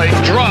 Jolly,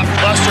 Drunk,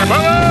 Buster,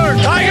 Boomer,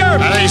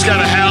 Tiger! I think he's got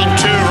a hound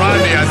too,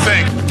 Rodney, I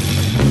think.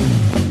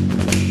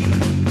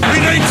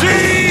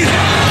 B-19!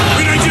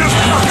 B-19!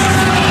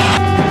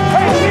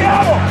 Hey,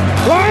 Seattle!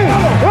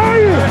 Where are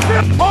you?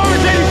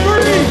 Mars 83!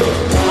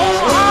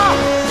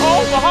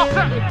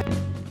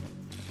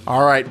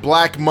 All right,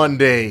 Black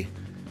Monday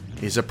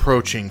is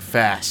approaching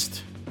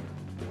fast.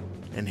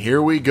 And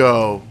here we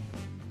go.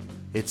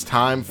 It's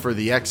time for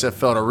the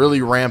XFL to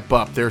really ramp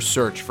up their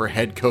search for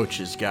head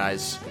coaches,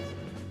 guys.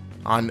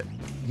 On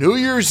New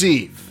Year's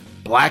Eve,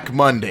 Black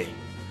Monday,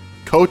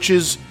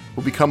 coaches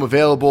will become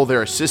available.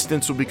 Their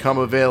assistants will become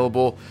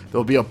available.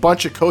 There'll be a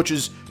bunch of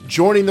coaches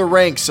joining the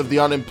ranks of the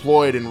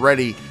unemployed and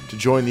ready to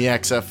join the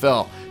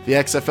XFL. The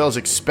XFL is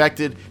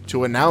expected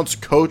to announce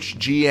coach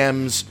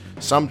GMs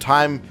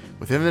sometime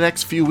within the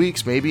next few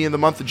weeks, maybe in the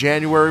month of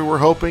January, we're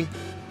hoping.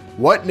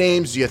 What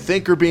names do you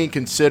think are being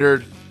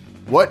considered?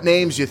 What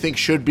names do you think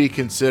should be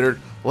considered?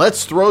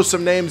 Let's throw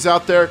some names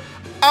out there.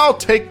 I'll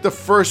take the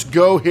first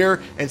go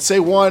here and say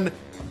one,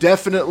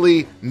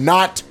 definitely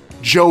not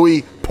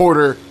Joey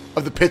Porter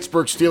of the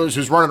Pittsburgh Steelers,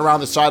 who's running around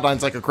the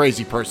sidelines like a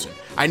crazy person.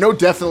 I know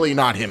definitely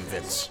not him,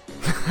 Vince.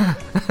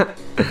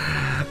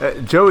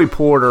 Joey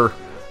Porter,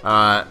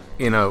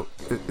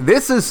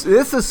 this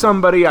is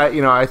somebody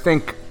I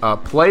think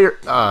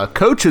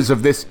coaches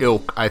of this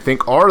ilk, I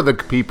think, are the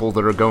people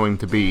that are going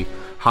to be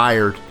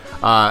hired.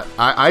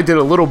 I did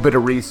a little bit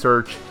of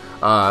research.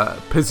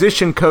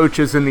 Position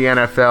coaches in the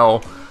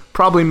NFL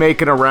probably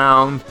making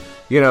around,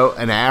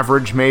 an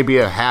average, maybe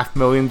a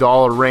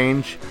 $500,000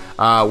 range,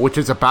 which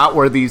is about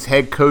where these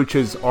head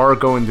coaches are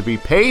going to be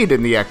paid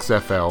in the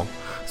XFL.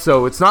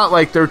 So it's not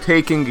like they're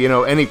taking,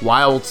 any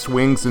wild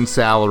swings in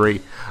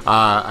salary.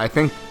 I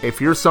think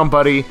if you're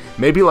somebody,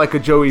 maybe like a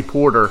Joey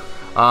Porter,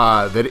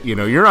 that,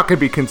 you're not going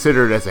to be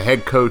considered as a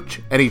head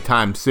coach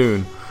anytime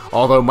soon.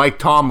 Although Mike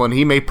Tomlin,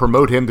 he may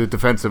promote him to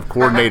defensive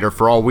coordinator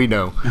for all we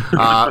know.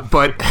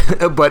 But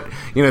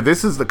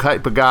this is the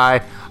type of guy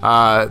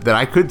that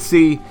I could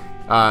see.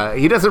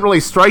 He doesn't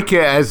really strike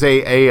you as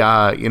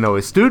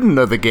a student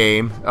of the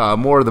game,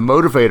 more the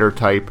motivator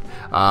type.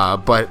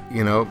 But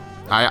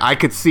I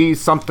could see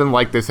something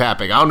like this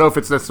happening. I don't know if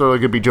it's necessarily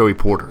going to be Joey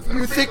Porter.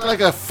 You think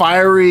like a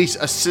fiery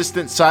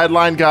assistant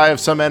sideline guy of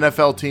some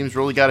NFL teams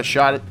really got a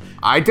shot at?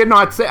 I did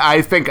not say.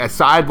 I think a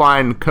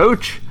sideline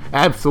coach,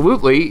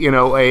 absolutely.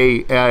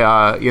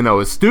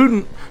 A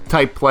student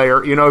type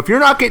player. If you're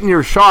not getting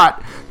your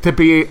shot to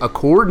be a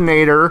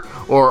coordinator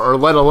or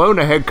let alone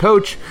a head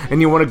coach, and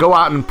you want to go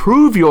out and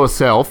prove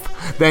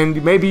yourself,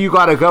 then maybe you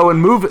got to go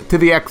and move to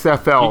the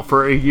XFL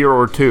for a year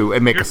or two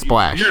and make a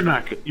splash. You're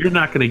not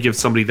going to give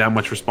somebody that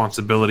much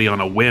responsibility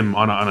on a whim,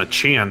 on a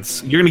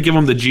chance. You're going to give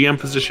him the GM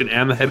position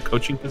and the head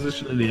coaching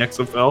position in the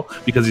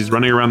XFL because he's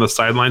running around the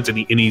sidelines and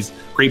he's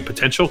great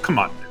potential. Come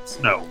on, Vince.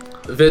 No.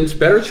 Vince,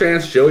 better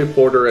chance Joey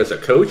Porter as a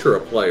coach or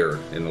a player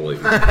in the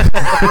league?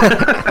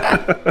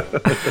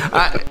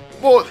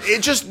 Well,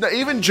 it just,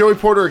 even Joey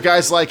Porter,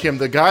 guys like him,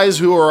 the guys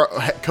who are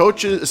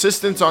coaches,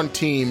 assistants on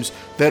teams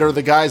that are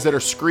the guys that are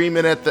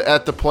screaming at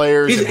the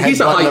players and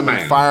headbutting them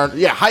and firing.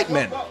 Yeah, hype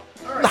men.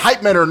 The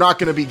hype men are not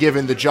going to be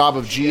given the job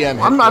of GM.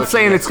 I'm not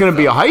saying it's going to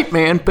be a hype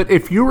man, but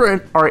if you're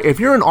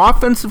an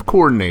offensive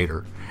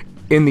coordinator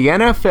in the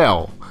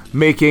NFL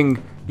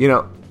making,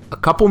 a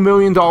couple $1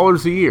 million a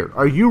year,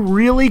 are you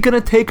really going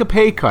to take a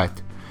pay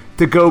cut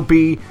to go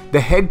be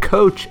the head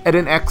coach at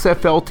an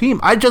XFL team?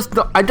 I just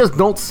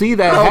don't see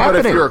that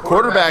happening. But if you're a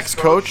quarterback's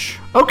coach,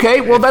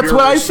 okay, well that's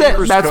what I said.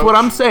 That's what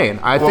I'm saying.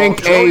 I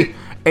think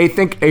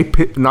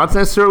not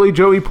necessarily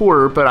Joey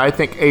Porter, but I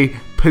think a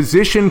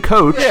position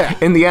coach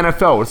in the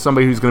NFL with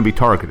somebody who's going to be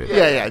targeted.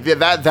 Yeah,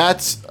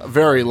 that's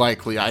very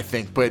likely, I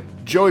think. But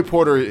Joey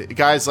Porter,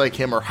 guys like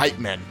him are hype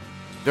men.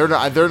 They're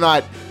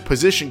not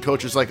position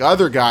coaches like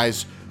other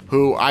guys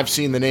who I've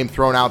seen the name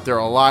thrown out there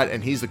a lot,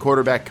 and he's the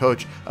quarterback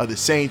coach of the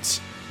Saints,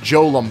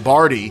 Joe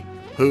Lombardi,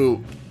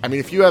 who, I mean,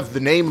 if you have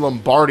the name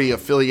Lombardi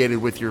affiliated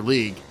with your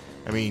league,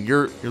 I mean,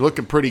 you're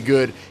looking pretty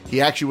good.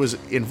 He actually was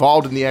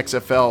involved in the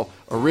XFL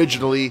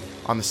originally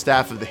on the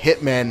staff of the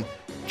Hitmen.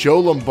 Joe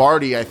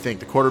Lombardi, I think,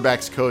 the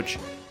quarterback's coach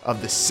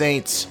of the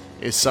Saints,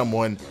 is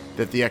someone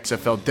that the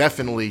XFL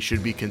definitely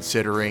should be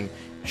considering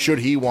should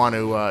he want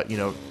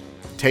to,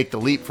 take the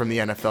leap from the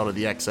NFL to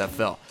the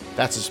XFL.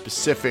 That's a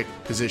specific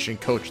position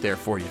coach there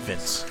for you,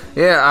 Vince.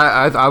 Yeah,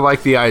 I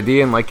like the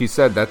idea, and like you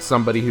said, that's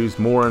somebody who's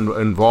more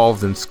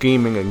involved in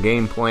scheming and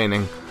game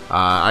planning.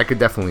 I could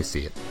definitely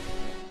see it.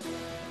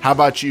 How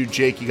about you,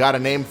 Jake? You got a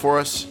name for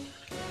us?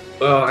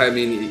 Well, I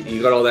mean,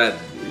 you got all that,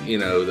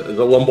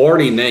 the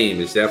Lombardi name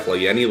is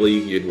definitely any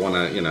league you'd want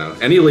to,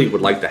 any league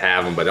would like to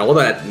have him, but all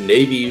that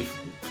Navy,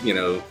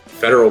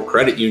 Federal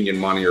Credit Union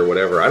money or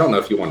whatever, I don't know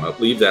if you want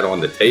to leave that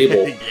on the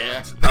table.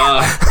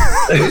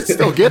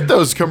 Still get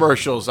those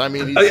commercials. I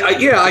mean, I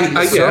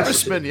guess.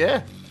 Serviceman,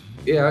 yeah.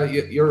 Yeah,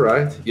 you're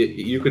right.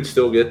 You could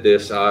still get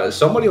this.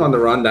 Somebody on the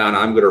rundown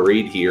I'm going to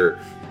read here.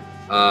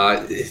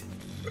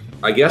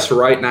 I guess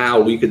right now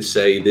we could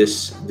say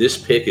this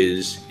pick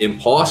is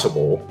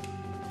impossible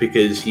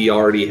because he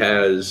already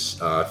has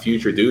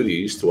future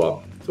duties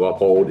to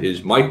uphold.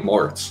 Is Mike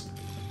Martz.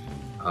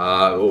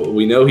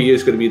 We know he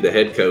is going to be the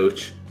head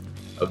coach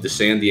of the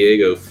San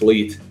Diego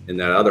Fleet in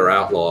that other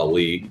outlaw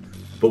league,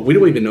 but we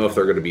don't even know if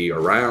they're going to be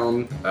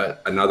around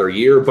another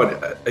year.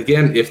 But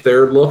again, if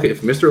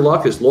Mr.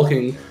 Luck is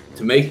looking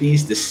to make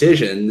these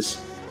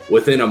decisions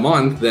within a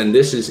month, then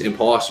this is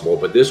impossible.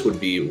 But this would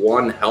be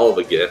one hell of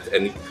a gift.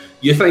 And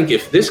you think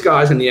if this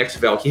guy's in the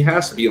XFL, he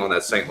has to be on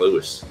that St.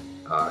 Louis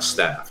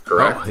staff,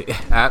 correct?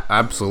 Oh,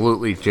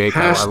 absolutely, Jake.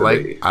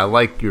 I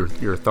like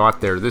your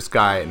thought there. This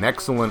guy, an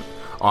excellent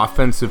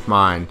offensive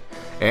mind.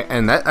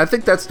 And I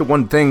think that's the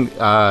one thing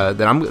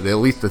that I'm, at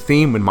least the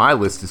theme in my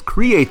list, is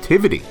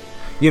creativity.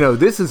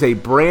 This is a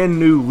brand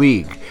new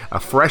league, a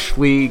fresh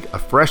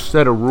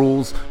set of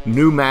rules,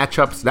 new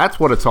matchups. That's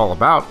what it's all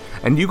about.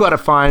 And you got to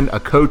find a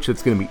coach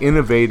that's going to be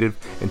innovative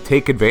and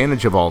take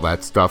advantage of all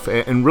that stuff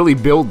and really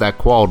build that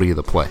quality of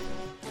the play.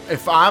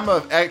 If I'm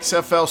an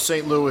XFL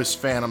St. Louis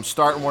fan, I'm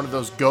starting one of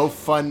those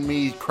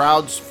GoFundMe,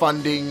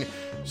 crowdfunding,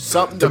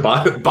 something to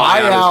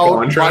buy out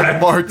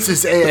Mike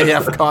Martz's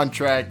AAF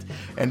contract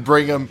and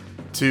bring him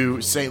to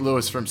St.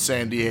 Louis from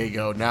San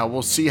Diego. Now,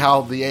 we'll see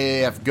how the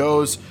AAF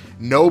goes.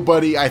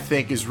 Nobody, I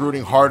think, is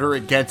rooting harder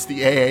against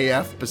the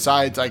AAF,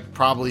 besides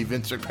probably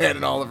Vince McMahon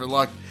and Oliver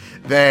Luck,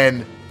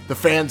 than the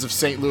fans of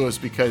St. Louis,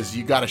 because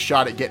you got a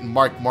shot at getting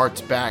Mike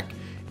Martz back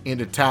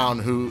into town,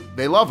 who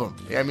they love him.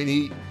 I mean,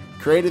 he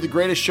created the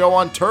greatest show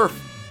on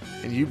turf,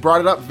 and you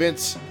brought it up,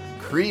 Vince.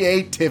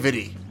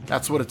 Creativity.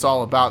 That's what it's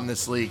all about in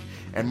this league.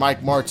 And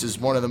Mike Martz is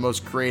one of the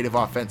most creative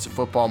offensive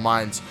football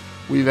minds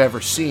we've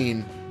ever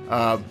seen.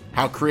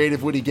 How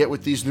creative would he get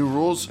with these new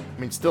rules? I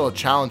mean, still a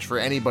challenge for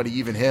anybody,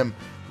 even him.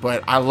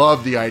 But I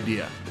love the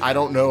idea. I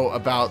don't know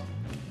about...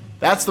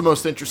 That's the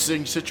most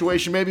interesting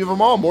situation maybe of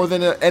them all, more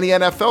than any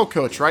NFL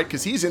coach, right?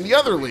 Because he's in the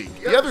other league,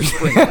 the other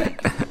spring league.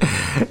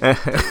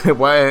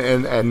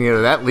 Well, and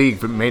that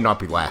league may not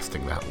be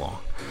lasting that long.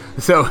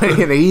 So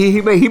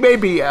he may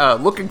be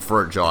looking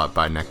for a job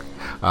by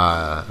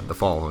the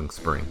following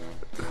spring.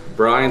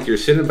 Brian, you're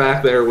sitting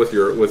back there with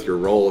your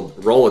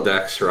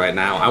Rolodex right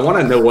now. I want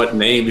to know what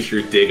names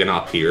you're digging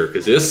up here,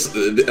 because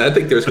I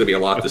think there's going to be a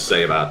lot to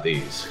say about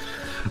these.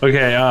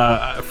 Okay,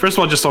 first of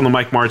all, just on the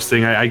Mike Martz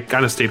thing, I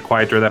kind of stayed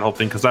quiet during that whole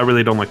thing because I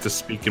really don't like to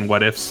speak in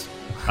what ifs.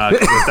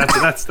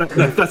 That's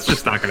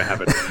just not going to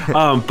happen.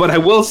 But I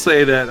will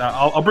say that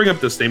I'll bring up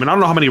this name, and I don't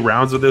know how many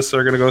rounds of this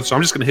are going to go, so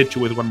I'm just going to hit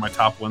you with one of my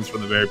top ones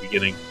from the very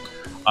beginning.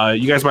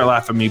 You guys might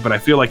laugh at me, but I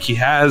feel like he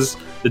has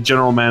the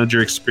general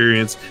manager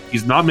experience.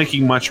 He's not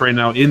making much right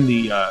now in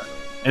the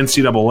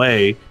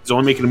NCAA. He's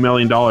only making $1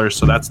 million,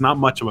 so that's not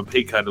much of a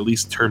pay cut, at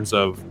least in terms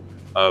of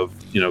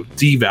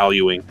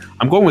devaluing.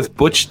 I'm going with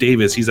Butch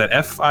Davis. He's at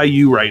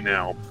FIU right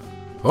now.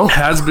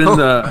 Has been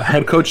the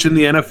head coach in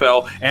the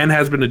NFL and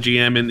has been a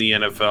GM in the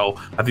NFL.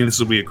 I think this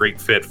will be a great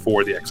fit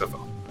for the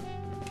XFL.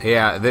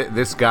 Yeah,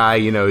 this guy,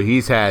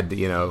 he's had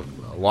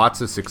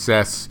lots of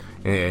success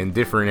in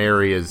different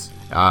areas.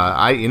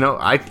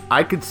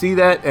 I could see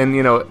that, and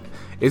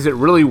is it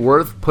really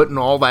worth putting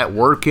all that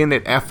work in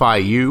at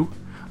FIU,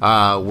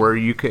 where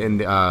you can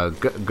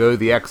go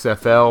the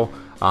XFL?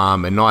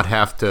 And not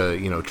have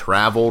to,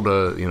 travel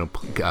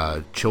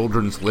to,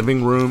 children's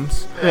living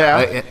rooms.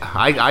 Yeah,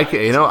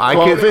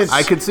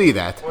 I could see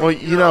that.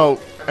 Well,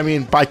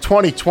 by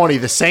 2020,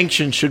 the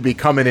sanctions should be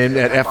coming in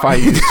at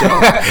FIU.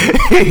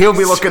 So he'll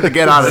be looking to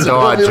get out of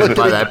Dodge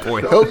by that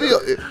point.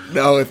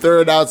 If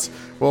they're announced,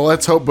 well,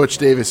 let's hope Butch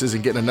Davis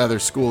isn't getting another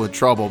school in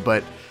trouble.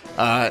 But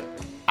I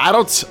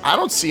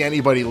don't see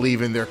anybody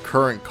leaving their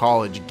current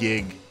college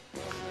gig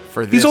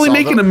for this. He's only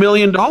making $1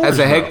 million. As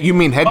a head, you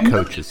mean head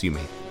coaches? You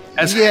mean?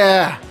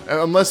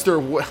 Unless they're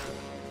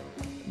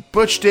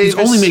Butch Davis.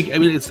 He's only making. I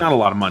mean, it's not a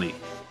lot of money,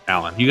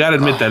 Alan. You got to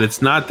admit that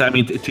it's not that. I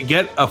mean, to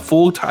get a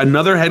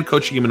another head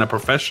coaching him in a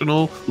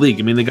professional league.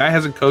 I mean, the guy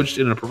hasn't coached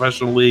in a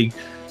professional league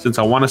since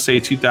I want to say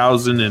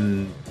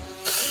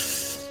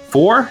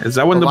 2004. Is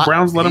that when the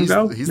Browns let him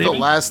go? He's the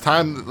last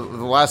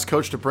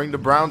coach to bring the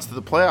Browns to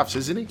the playoffs,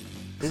 isn't he?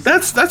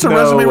 That's a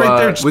resume right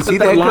there. Just was put he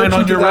that the line head coach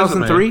on in your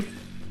 2003? resume.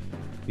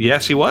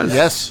 Yes, he was.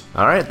 Yes.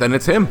 All right, then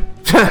it's him.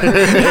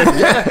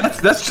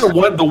 That's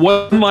the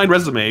one line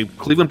resume.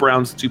 Cleveland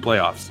Browns 2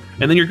 playoffs,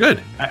 and then you're good.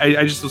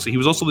 I just he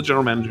was also the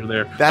general manager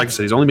there. Like I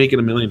said, he's only making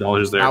 $1 million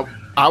there.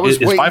 I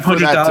was waiting for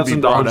that to be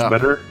brought up.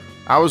 Better?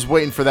 I was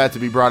waiting for that to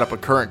be brought up. A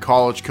current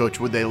college coach,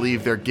 would they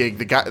leave their gig?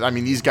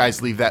 These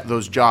guys leave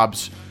those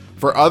jobs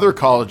for other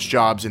college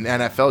jobs and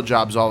NFL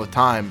jobs all the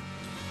time.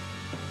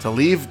 To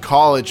leave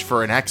college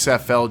for an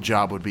XFL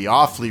job would be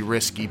awfully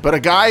risky. But a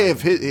guy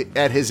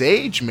at his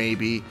age,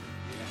 maybe.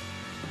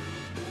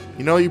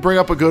 You bring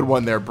up a good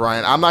one there,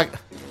 Brian. I'm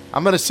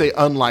going to say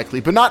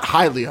unlikely, but not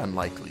highly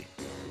unlikely.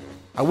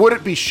 I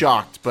wouldn't be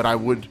shocked, but I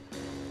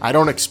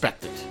don't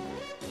expect it.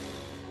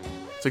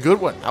 It's a good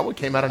one. That one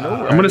came out of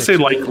nowhere. I'm going to say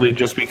likely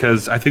just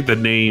because I think the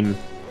name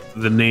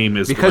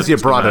is because you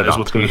brought it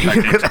up.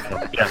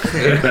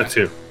 Yeah, that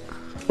too.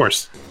 Of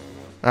course.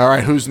 All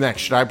right, who's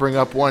next? Should I bring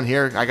up one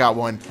here? I got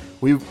one.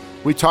 We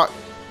talked.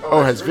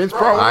 Oh, has Vince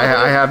brought one?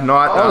 I have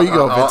not. Oh, you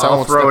go, Vince.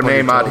 I'll throw a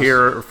name out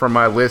here from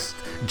my list.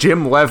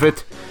 Jim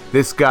Leavitt.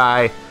 This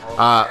guy,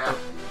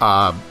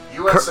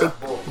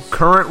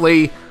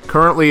 currently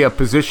a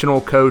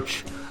positional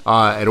coach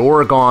at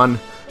Oregon,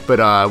 but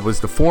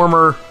was the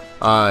former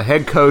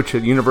head coach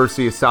at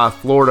University of South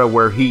Florida,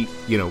 where he,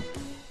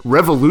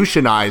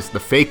 revolutionized the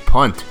fake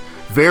punt.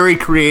 Very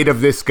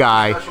creative, this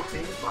guy.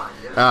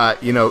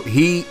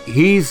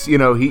 He's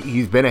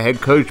been a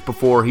head coach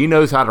before. He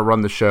knows how to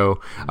run the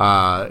show.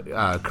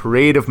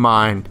 Creative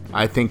mind.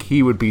 I think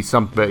he would be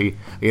somebody,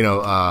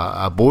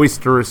 a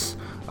boisterous,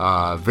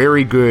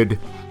 very good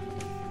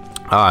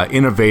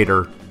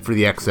innovator for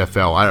the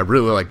XFL. I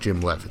really like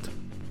Jim Leavitt.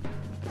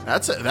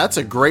 That's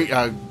a great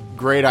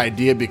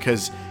idea,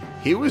 because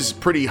he was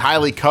pretty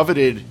highly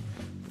coveted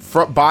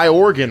by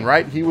Oregon,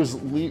 right? He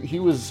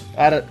was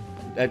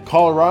at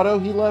Colorado.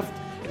 He left,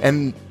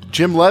 and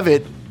Jim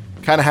Leavitt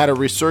kind of had a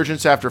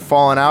resurgence after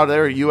falling out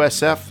there at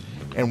USF.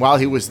 And while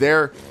he was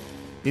there,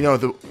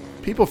 the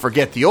people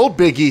forget the old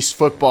Big East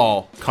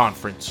football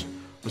conference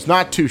was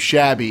not too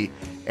shabby,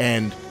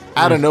 and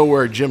out of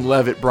nowhere, Jim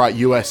Leavitt brought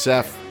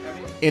USF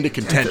into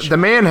contention. The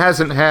man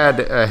hasn't had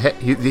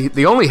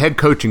the only head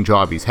coaching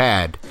job he's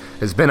had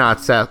has been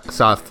out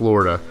South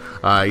Florida.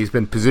 He's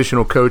been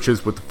positional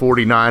coaches with the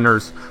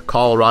 49ers,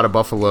 Colorado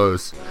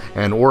Buffaloes,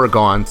 and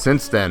Oregon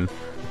since then.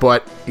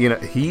 But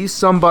he's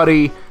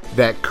somebody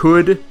that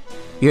could,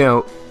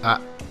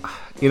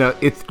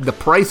 it's the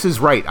price is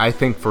right, I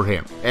think, for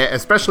him,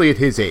 especially at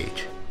his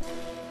age.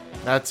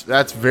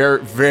 That's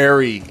very,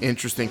 very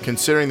interesting,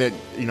 considering that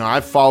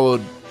I've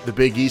followed the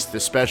Big East,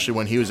 especially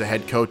when he was a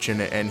head coach,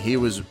 and he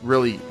was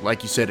really,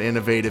 like you said,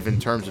 innovative in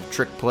terms of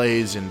trick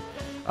plays and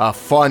a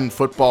fun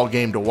football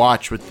game to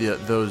watch with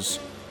those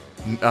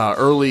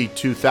early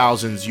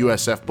 2000s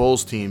USF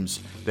Bulls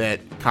teams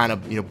that kind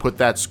of put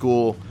that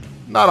school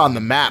not on the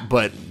map,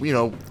 but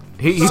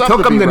He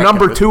took them to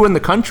number 2 in the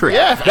country.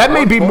 Yeah, that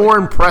may be more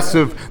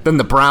impressive than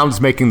the Browns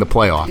making the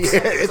playoffs.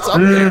 Yeah, it's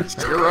up there.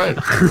 You're right.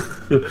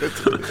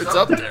 It's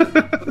up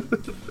there.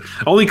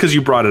 Only because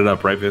you brought it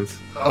up, right, Vince?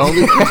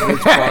 Only because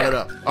Vince brought it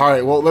up. All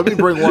right, well, let me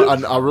bring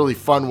a really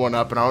fun one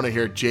up, and I want to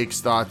hear Jake's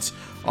thoughts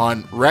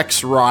on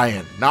Rex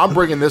Ryan. Now, I'm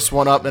bringing this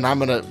one up, and I'm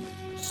going to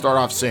start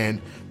off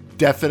saying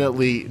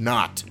definitely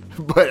not,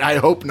 but I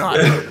hope not.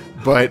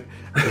 But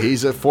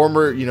he's a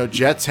former,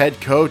 Jets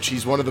head coach.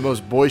 He's one of the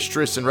most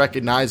boisterous and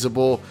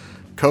recognizable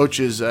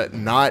coaches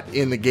not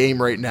in the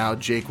game right now.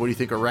 Jake, what do you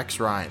think of Rex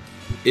Ryan?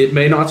 It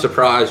may not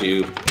surprise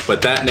you,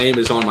 but that name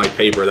is on my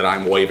paper that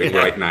I'm waving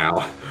right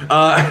now.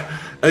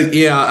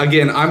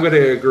 Again, I'm going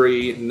to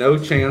agree. No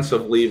chance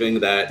of leaving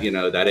that,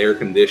 that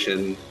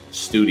air-conditioned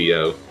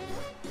studio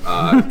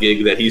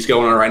gig that he's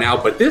going on right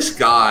now. But this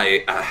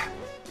guy,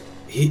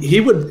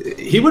 he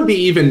would be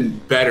even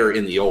better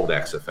in the old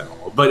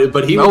XFL.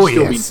 But he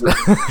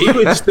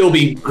would still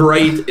be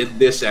great in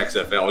this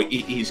XFL.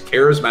 He's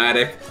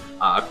charismatic.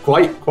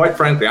 Quite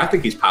frankly, I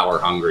think he's power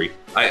hungry.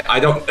 I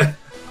don't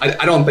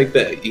think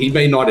that he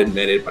may not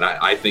admit it, but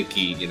I think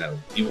he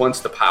wants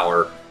the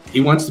power. He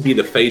wants to be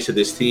the face of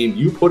this team.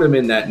 You put him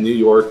in that New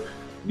York,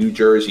 New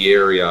Jersey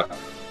area.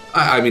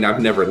 I mean,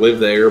 I've never lived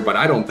there, but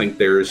I don't think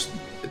do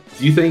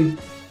you think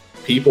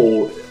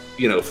people,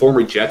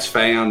 former Jets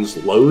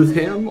fans loathe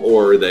him,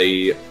 or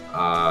they,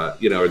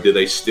 do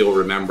they still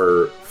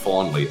remember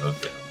fondly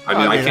of him?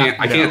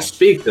 I can't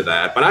speak to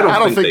that, but I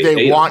don't think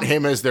they want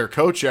him as their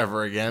coach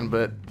ever again,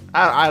 but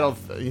I don't,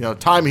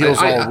 time heals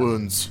all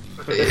wounds.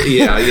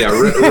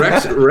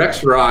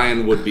 Rex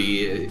Ryan would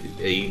be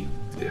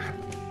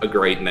a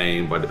great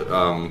name, but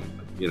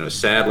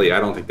sadly,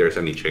 I don't think there's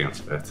any chance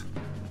of it.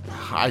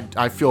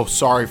 I feel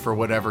sorry for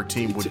whatever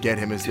team would get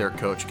him as their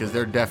coach because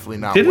they're definitely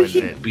not Didn't winning he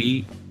it.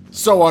 beat?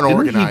 So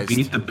unorganized.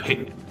 Didn't he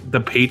beat the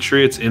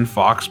Patriots in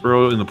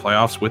Foxborough in the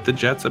playoffs with the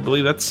Jets? I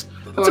believe that's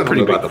a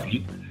pretty big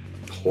feat.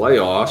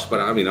 Playoffs, but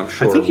I mean, I'm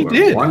sure. I think he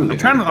did.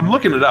 I'm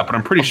looking it up, but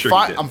I'm pretty sure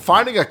he did. I'm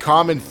finding a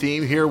common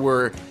theme here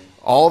where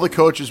all the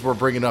coaches we're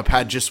bringing up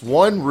had just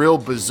one real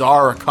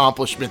bizarre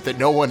accomplishment that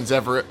no one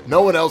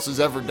else has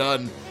ever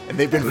done, and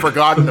they've been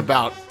forgotten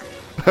about.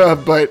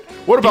 But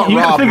what about you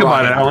Rob? Think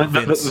Ryan, about it,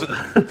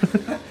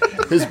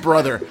 Alan. His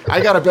brother. I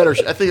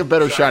think a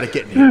better shot at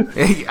getting him.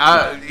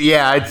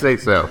 Yeah, I'd say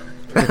so.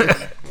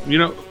 You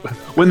know,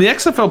 when the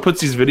XFL puts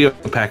these video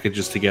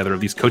packages together of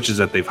these coaches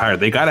that they've hired,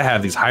 they got to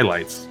have these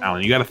highlights,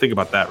 Alan. You got to think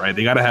about that, right?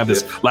 They got to have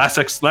this last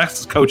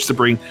coach to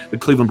bring the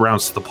Cleveland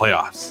Browns to the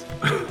playoffs.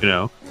 You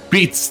know,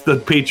 beats the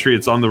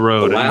Patriots on the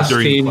road. The last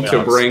team the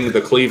to bring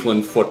the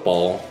Cleveland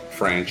football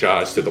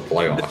franchise to the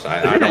playoffs.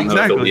 I don't know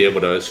if they'll be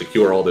able to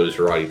secure all those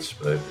rights,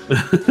 but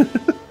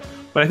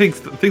but I think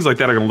things like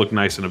that are going to look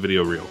nice in a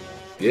video reel.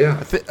 Yeah,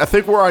 I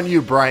think we're on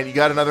you, Brian. You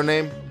got another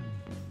name?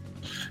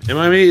 Am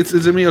I me?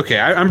 Is it me? Okay,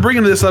 I'm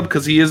bringing this up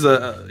because he is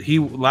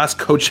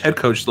head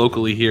coach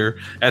locally here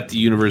at the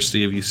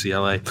University of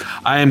UCLA.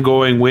 I am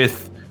going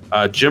with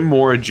Jim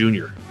Mora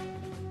Jr.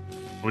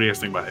 What do you guys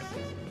think about it?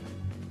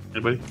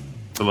 Anybody?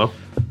 Hello?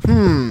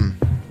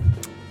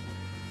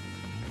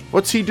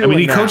 What's he doing? I mean,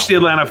 he now? coached the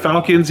Atlanta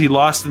Falcons. He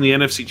lost in the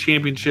NFC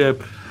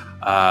Championship. Is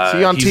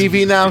he on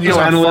TV now? He's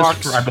on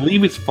analyst Fox? I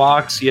believe it's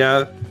Fox.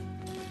 Yeah,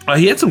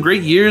 he had some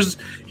great years.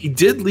 He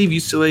did leave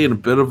UCLA in a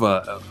bit of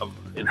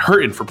in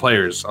hurting for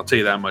players. I'll tell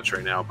you that much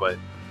right now. But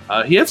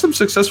he had some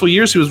successful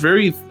years. He was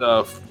very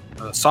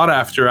sought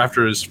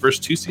after his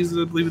first 2 seasons,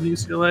 I believe, in the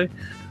UCLA.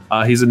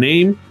 He's a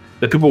name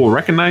that people will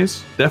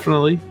recognize.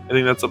 Definitely, I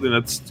think that's something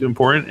that's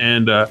important.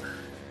 And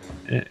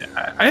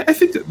I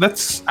think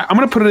that's. I'm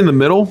going to put it in the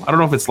middle. I don't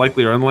know if it's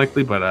likely or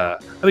unlikely, but I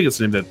think it's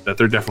a name that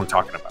they're definitely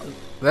talking about.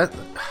 That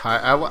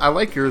I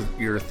like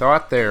your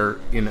thought there,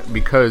 you know,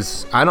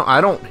 because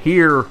I don't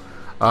hear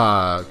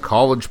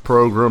college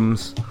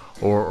programs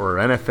or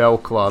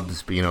NFL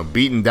clubs, you know,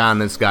 beating down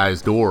this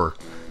guy's door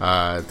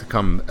to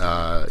come,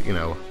 you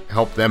know,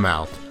 help them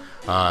out.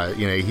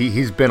 You know,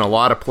 he's been a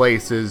lot of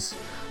places.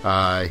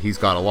 He's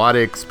got a lot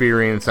of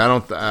experience. I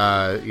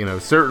don't, you know,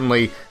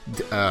 certainly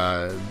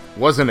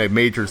wasn't a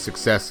major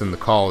success in the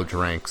college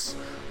ranks,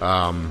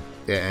 and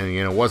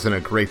you know, wasn't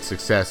a great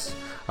success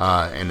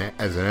and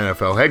as an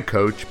NFL head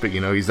coach. But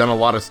you know, he's done a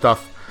lot of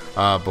stuff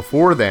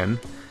before then.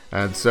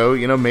 And so,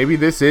 you know, maybe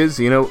this is,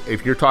 you know,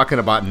 if you're talking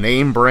about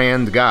name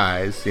brand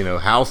guys, you know,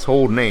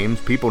 household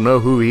names, people know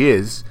who he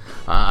is.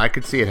 I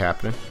could see it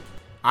happening.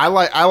 I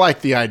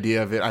like the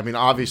idea of it. I mean,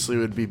 obviously, it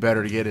would be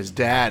better to get his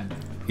dad,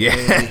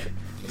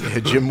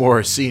 Jim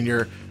Mora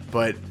Sr.,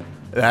 but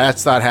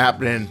that's not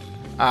happening.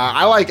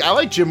 I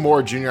like Jim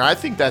Mora Jr. I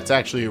think that's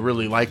actually a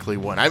really likely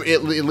one.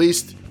 At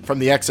least from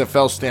the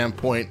XFL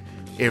standpoint,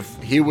 if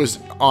he was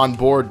on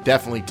board,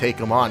 definitely take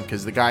him on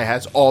because the guy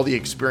has all the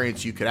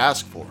experience you could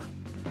ask for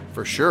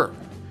sure.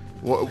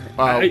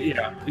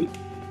 Yeah.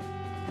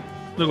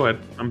 No, go ahead.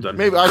 I'm done.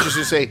 Maybe I was just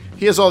going to say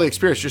he has all the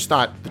experience, just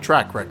not the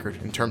track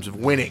record in terms of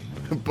winning.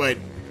 But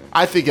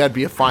I think that'd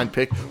be a fine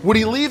pick. Would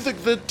he leave the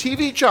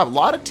TV job? A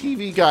lot of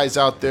TV guys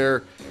out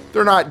there,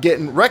 they're not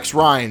getting. Rex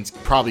Ryan's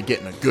probably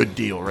getting a good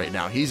deal right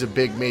now. He's a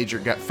big major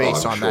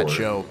face on that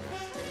show.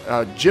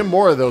 Jim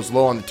Mora, those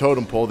low on the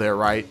totem pole there,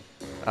 right?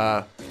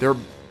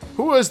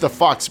 Who is the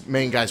Fox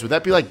main guys? Would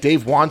that be like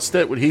Dave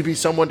Wanstead? Would he be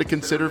someone to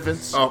consider,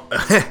 Vince? Oh,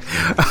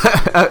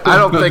 I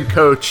don't think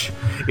Coach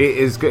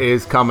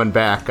is coming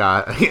back.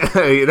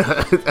 You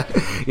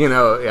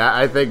know,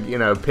 I think, you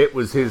know, Pitt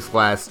was his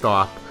last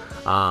stop.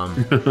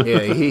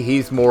 Yeah,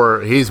 he's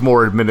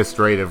more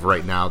administrative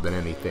right now than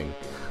anything,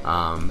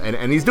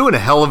 and he's doing a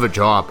hell of a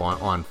job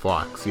on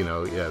Fox. You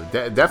know,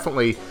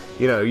 definitely.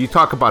 You know, you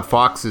talk about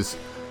Fox's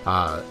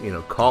you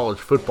know, college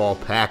football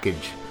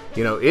package.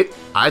 You know,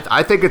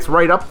 I think it's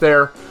right up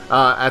there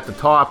at the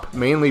top,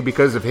 mainly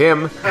because of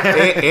him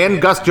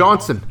and Gus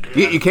Johnson.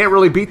 You can't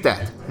really beat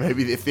that.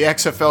 Maybe if the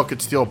XFL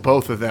could steal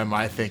both of them,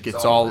 I think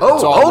it's all.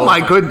 Oh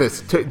my goodness!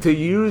 To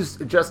use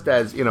just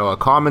as, you know, a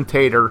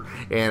commentator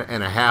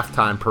and a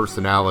halftime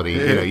personality,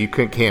 you know, you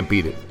can't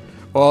beat it.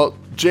 Well,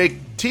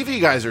 Jake, TV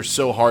guys are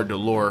so hard to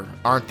lure,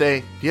 aren't they?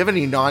 Do you have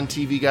any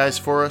non-TV guys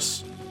for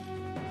us?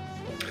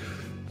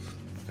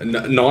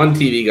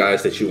 Non-TV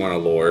guys that you want to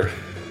lure.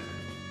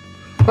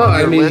 Well,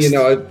 I mean, list? You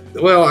know,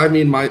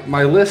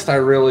 my list,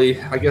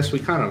 I guess we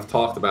kind of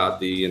talked about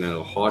the, you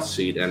know, hot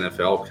seat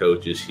NFL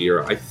coaches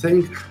here.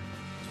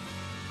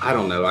 I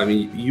don't know. I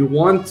mean, you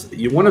want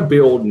to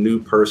build new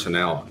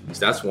personalities.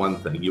 That's one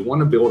thing. You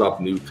want to build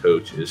up new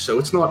coaches. So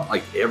it's not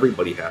like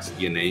everybody has to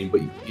be a name, but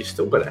you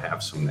still got to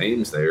have some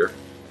names there.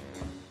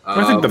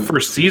 I think the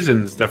first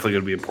season is definitely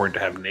going to be important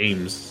to have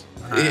names.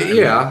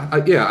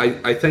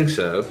 I think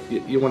so.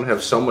 You want to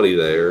have somebody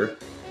there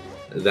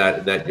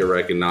that you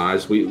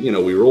recognize. We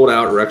ruled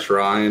out Rex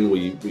Ryan.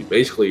 We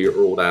basically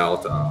ruled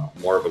out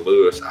Marvin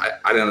Lewis. I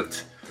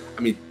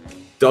mean,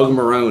 Doug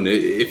Marrone,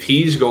 if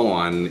he's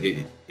gone,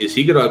 is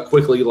he going to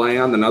quickly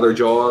land another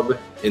job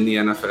in the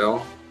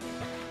NFL?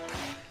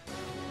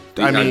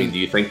 I mean, do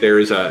you think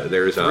there's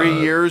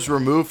 3 years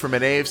removed from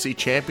an AFC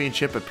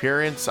Championship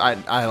appearance?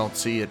 I don't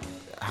see it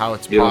how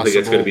it's possible. You don't think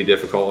it's going to be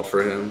difficult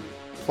for him?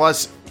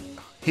 Plus,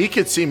 he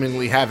could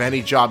seemingly have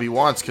any job he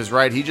wants because,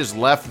 right, he just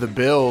left the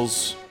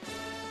Bills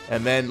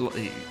and then,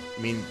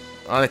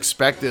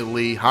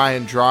 unexpectedly high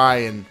and dry,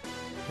 and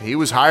he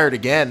was hired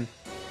again.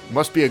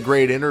 Must be a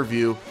great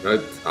interview.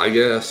 I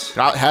guess.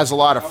 Has a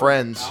lot of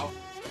friends.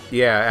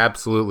 Yeah,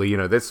 absolutely.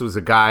 This was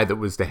a guy that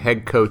was the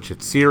head coach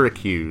at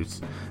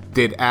Syracuse,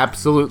 did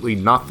absolutely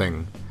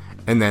nothing,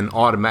 and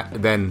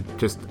then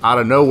just out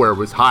of nowhere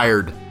was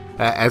hired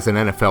as an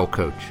NFL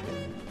coach.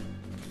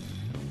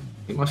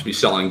 He must be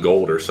selling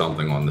gold or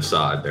something on the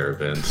side there,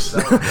 Vince.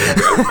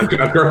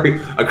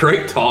 a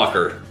great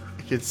talker.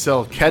 He could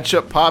sell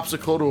ketchup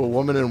popsicle to a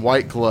woman in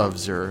white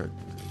gloves or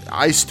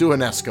ice to an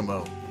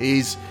Eskimo.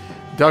 He's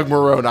Doug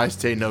Marrone. I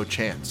say no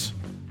chance.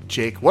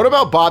 Jake, what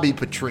about Bobby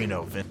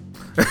Petrino, Vince?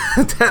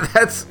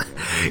 That's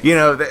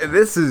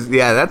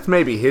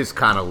maybe his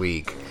kind of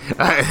league.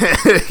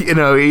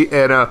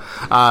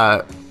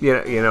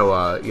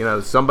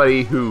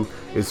 Somebody who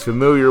is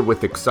familiar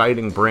with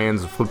exciting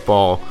brands of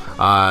football.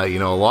 A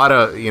lot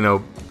of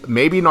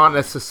maybe not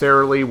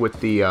necessarily with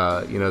the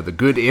the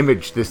good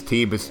image this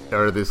team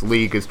or this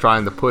league is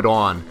trying to put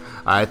on.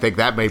 I think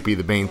that might be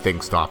the main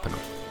thing stopping him.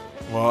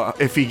 Well,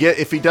 if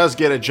he does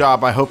get a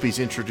job, I hope he's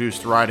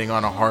introduced riding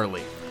on a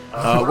Harley.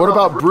 What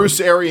about Bruce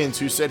Arians,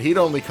 who said he'd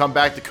only come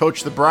back to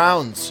coach the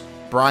Browns?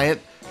 Bryant,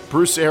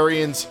 Bruce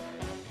Arians,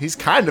 he's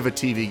kind of a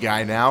TV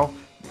guy now,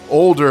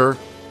 older,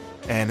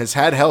 and has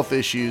had health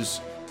issues.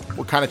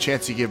 What kind of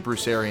chance do you give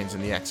Bruce Arians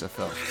in the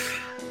XFL?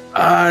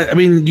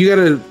 You got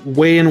to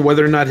weigh in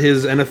whether or not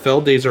his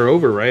NFL days are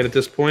over, right? At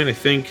this point, I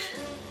think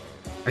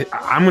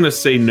I'm going to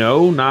say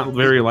no, not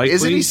very likely.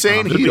 Isn't he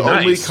saying he'd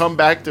only come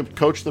back to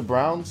coach the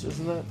Browns?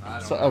 Isn't that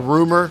a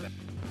rumor?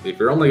 If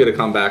you're only going to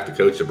come back to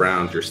coach the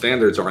Browns, your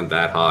standards aren't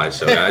that high,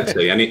 so I'd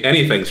say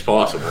anything's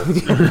possible.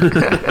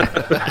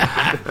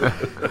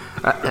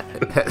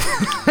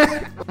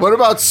 What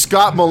about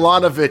Scott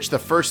Milanovic, the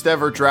first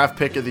ever draft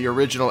pick of the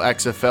original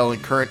XFL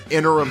and current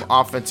interim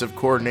offensive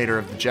coordinator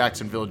of the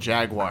Jacksonville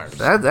Jaguars?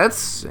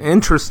 That's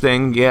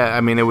interesting. Yeah,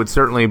 it would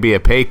certainly be a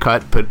pay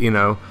cut, but,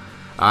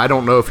 I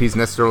don't know if he's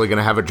necessarily going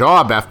to have a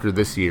job after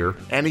this year.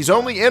 And he's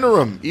only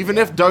interim. Even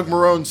if Doug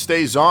Marrone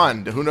stays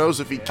on, who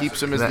knows if he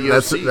keeps him as the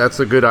OC. That's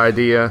a good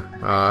idea.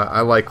 I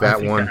like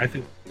that one.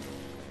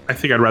 I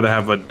think I'd rather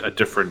have a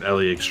different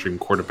LA Extreme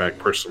quarterback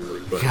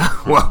personally. But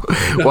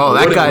well,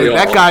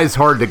 that guy's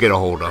hard to get a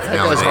hold of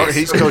nowadays.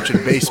 He's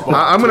coaching baseball.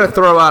 I'm going to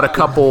throw out a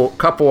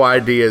couple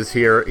ideas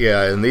here.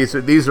 Yeah, and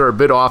these are a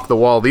bit off the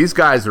wall. These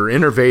guys are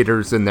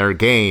innovators in their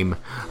game.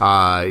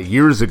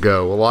 Years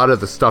ago, a lot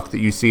of the stuff that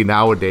you see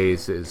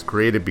nowadays is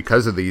created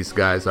because of these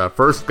guys.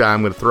 First guy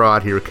I'm going to throw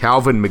out here,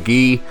 Calvin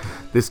McGee.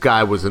 This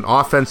guy was he's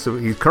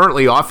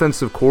currently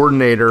offensive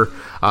coordinator,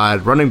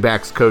 running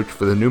backs coach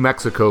for the New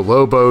Mexico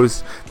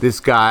Lobos. This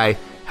guy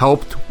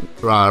helped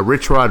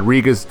Rich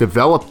Rodriguez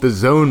develop the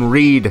zone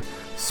read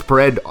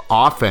spread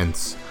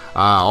offense.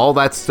 All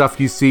that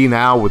stuff you see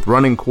now with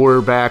running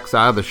quarterbacks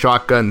out of the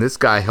shotgun, this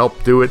guy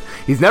helped do it.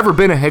 He's never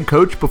been a head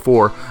coach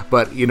before,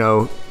 but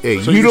utilizing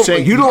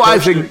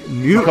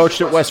you coached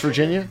at West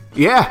Virginia.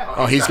 Yeah.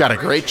 Oh, he's got a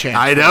great chance.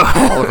 I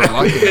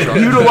know.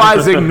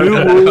 Utilizing new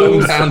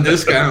rules,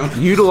 discount.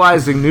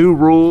 Utilizing new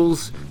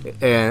rules,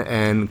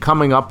 and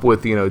coming up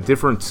with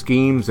different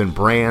schemes and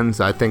brands.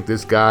 I think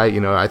this guy,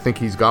 I think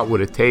he's got what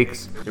it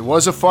takes. It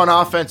was a fun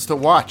offense to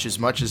watch, as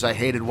much as I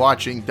hated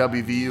watching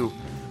WVU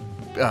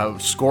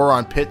score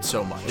on Pitt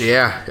so much.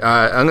 Yeah,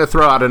 I'm going to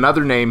throw out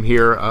another name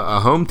here,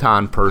 a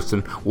hometown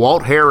person,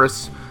 Walt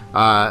Harris,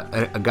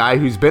 a guy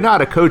who's been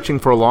out of coaching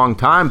for a long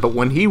time, but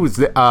when he was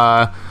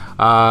at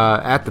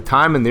the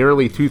time in the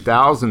early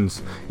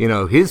 2000s,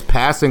 his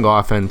passing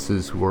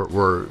offenses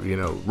were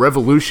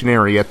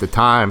revolutionary at the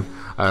time,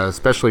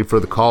 especially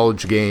for the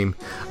college game.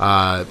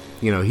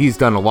 He's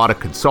done a lot of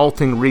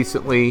consulting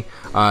recently.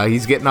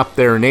 He's getting up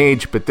there in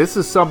age, but this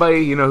is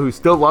somebody, who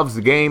still loves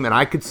the game, and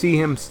I could see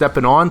him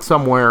stepping on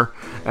somewhere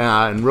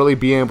and really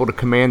being able to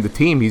command the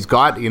team. He's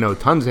got,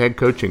 tons of head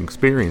coaching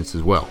experience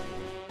as well.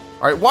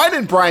 All right, why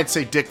didn't Brian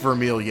say Dick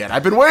Vermeil yet?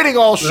 I've been waiting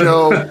all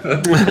show.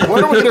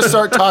 When are we going to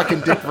start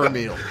talking Dick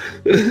Vermeil?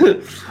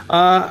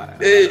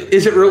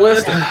 Is it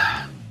realistic?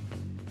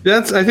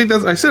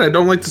 I said I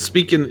don't like to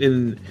speak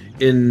in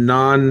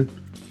non,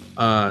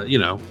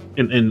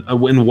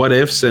 in what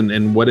ifs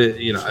and what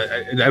it,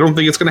 I don't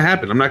think it's going to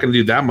happen. I'm not going to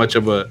do that much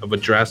of a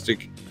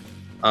drastic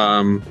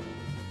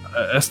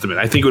estimate.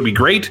 I think it would be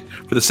great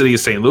for the city of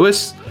St.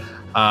 Louis.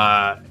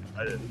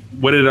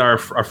 What did our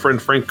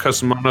friend Frank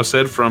Cusimano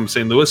said from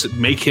St. Louis?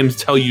 Make him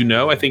tell you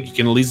no. I think you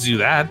can at least do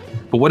that.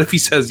 But what if he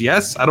says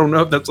yes? I don't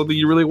know if that's something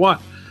you really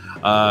want.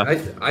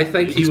 I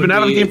think he's been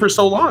out of the game for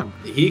so long.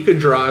 He could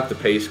drive the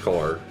pace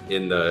car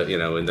in the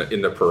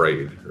in the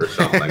parade or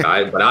something.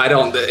 But I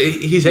don't.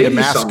 He's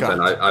 80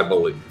 something, I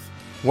believe.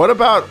 What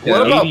about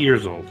 80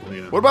 years old?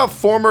 What about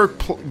former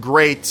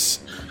greats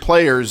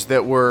players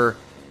that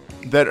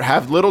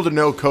have little to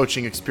no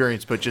coaching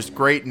experience, but just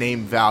great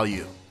name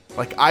value,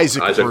 like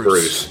Isaac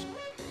Bruce.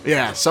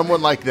 Yeah,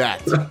 someone like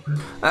that.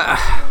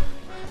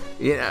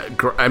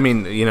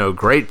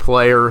 Great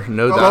player,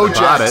 no doubt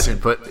about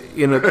it. But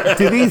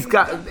do these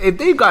guys?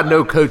 They've got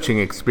no coaching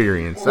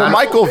experience. Well,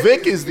 Michael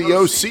Vick is the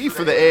OC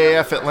for the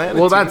AAF Atlanta.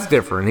 Well, team. that's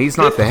different. He's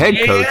not the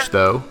head coach,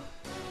 though.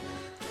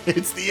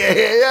 It's the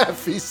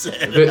AAF, he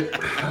said.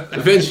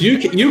 Vince,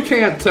 you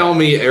can't tell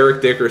me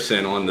Eric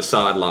Dickerson on the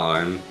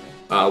sideline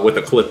with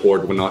a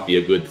clipboard would not be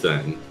a good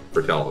thing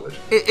for television.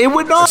 It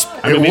would not.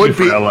 It would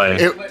be.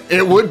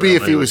 It would be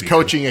if he was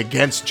coaching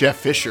against Jeff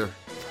Fisher.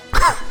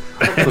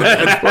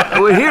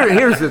 Well,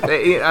 here's the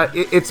thing.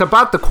 It's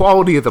about the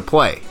quality of the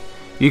play.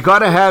 You got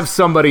to have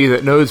somebody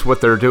that knows what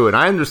they're doing.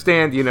 I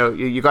understand,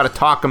 you got to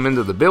talk them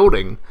into the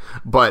building,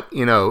 but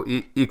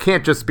you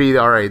can't just be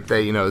all right.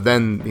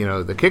 Then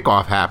the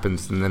kickoff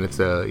happens and then it's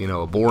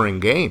a boring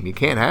game. You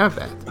can't have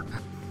that.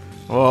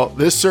 Well,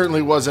 this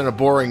certainly wasn't a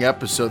boring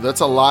episode.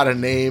 That's a lot of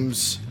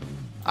names.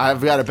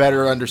 I've got a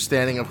better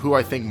understanding of who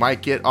I think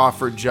might get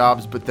offered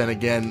jobs, but then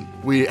again,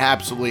 we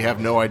absolutely have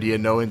no idea,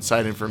 no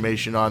inside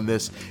information on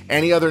this.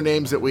 Any other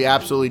names that we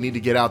absolutely need to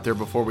get out there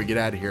before we get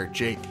out of here?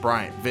 Jake,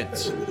 Brian,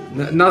 Vince?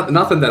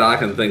 Nothing that I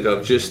can think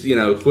of. Just,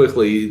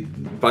 quickly,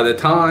 by the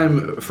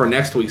time for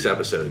next week's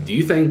episode, do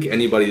you think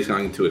anybody's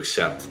going to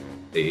accept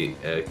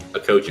a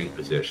coaching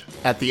position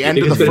at the end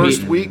of the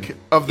first week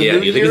of the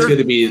new year?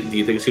 Do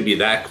you think it's going to be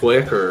that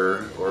quick,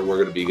 or we're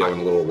going to be going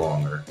a little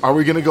longer? Are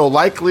we going to go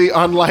likely,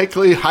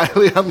 unlikely,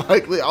 highly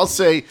unlikely?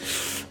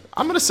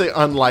 I'm going to say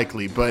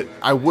unlikely, but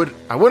I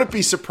wouldn't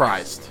be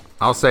surprised.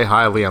 I'll say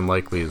highly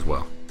unlikely as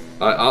well.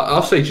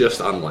 I'll say just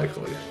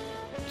unlikely.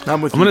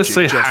 I'm going to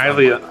say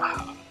highly.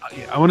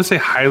 I want to say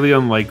highly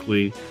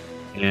unlikely,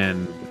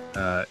 and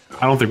I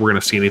don't think we're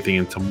going to see anything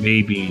until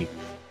maybe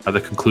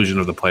the conclusion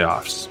of the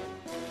playoffs.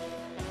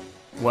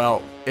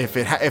 Well, if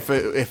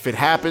it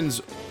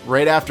happens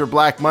right after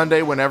Black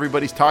Monday when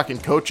everybody's talking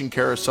coaching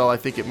carousel, I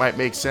think it might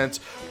make sense,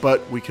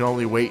 but we can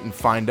only wait and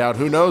find out.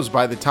 Who knows,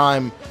 by the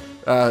time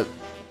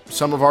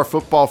some of our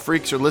football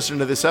freaks are listening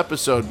to this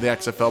episode, the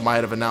XFL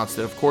might have announced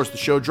it. Of course, the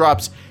show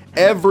drops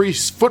every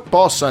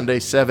football Sunday,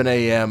 7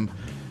 a.m.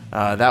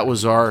 That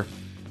was our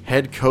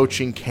head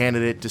coaching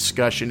candidate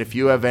discussion. If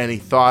you have any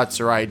thoughts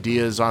or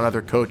ideas on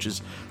other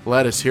coaches,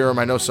 let us hear them.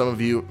 I know some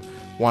of you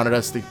wanted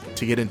us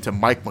to get into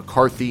Mike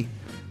McCarthy,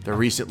 the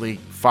recently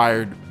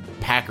fired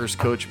Packers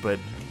coach, but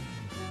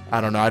I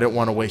don't know. I don't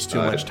want to waste too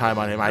much time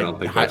on him. I don't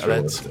think that's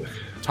realistic.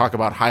 Talk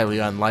about highly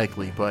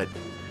unlikely, but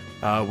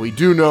we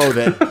do know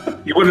that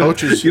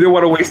coaches. You don't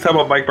want to waste time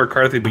on Mike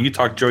McCarthy, but you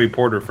talk Joey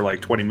Porter for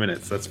like 20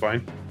 minutes. That's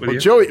fine. Well,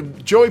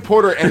 Joey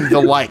Porter and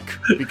the like,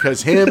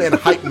 because him and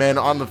hype men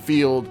on the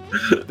field,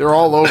 they're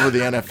all over the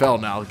NFL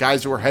now.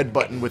 Guys who are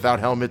headbutting without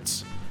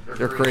helmets.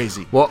 They're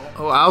crazy. Well,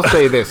 I'll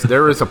say this.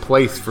 There is a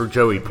place for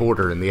Joey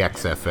Porter in the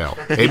XFL.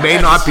 It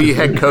may not be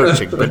head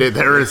coaching, but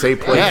there is a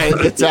place. Yeah,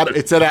 it's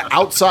at an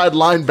outside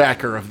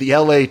linebacker of the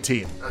LA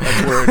team.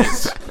 That's where it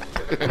is.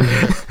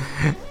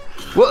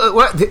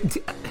 Well,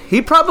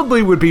 he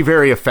probably would be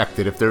very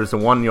affected if there's a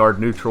 1 yard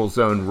neutral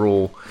zone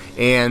rule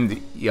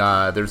and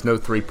there's no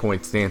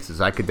 3-point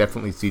stances. I could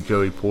definitely see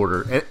Joey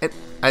Porter.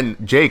 And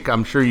Jake,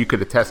 I'm sure you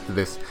could attest to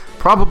this,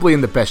 probably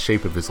in the best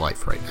shape of his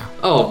life right now.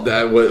 Oh,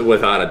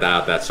 without a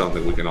doubt, that's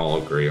something we can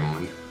all agree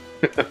on.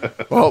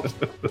 Well,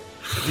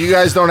 if you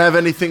guys don't have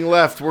anything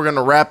left, we're going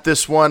to wrap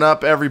this one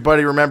up.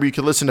 Everybody, remember, you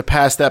can listen to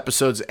past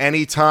episodes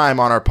anytime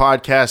on our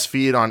podcast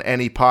feed on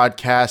any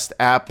podcast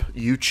app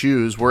you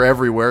choose. We're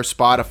everywhere: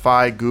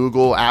 Spotify,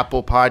 Google,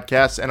 Apple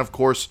Podcasts, and of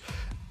course,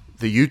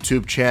 the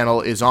YouTube channel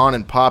is on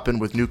and popping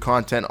with new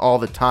content all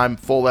the time,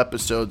 full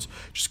episodes.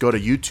 Just go to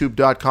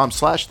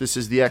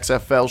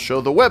youtube.com/thisisthexfl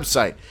show, the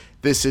website,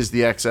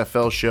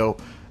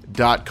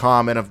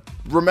 thisisthexflshow.com. And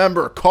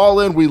remember, call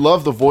in. We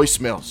love the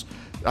voicemails.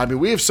 I mean,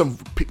 we have some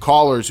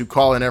callers who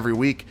call in every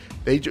week.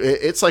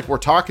 It's like we're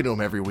talking to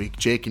them every week,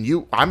 Jake.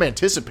 And I'm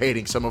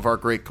anticipating some of our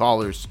great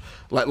callers,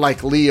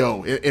 like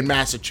Leo in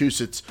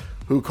Massachusetts,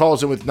 who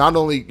calls in with not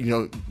only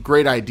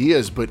great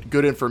ideas but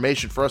good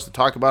information for us to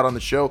talk about on the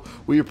show.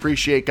 We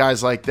appreciate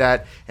guys like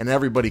that, and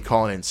everybody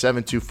calling in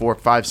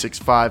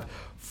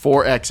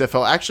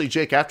 724-565-4XFL. Actually,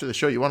 Jake, after the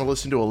show, you want to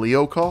listen to a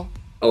Leo call?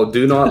 Oh,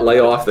 do not lay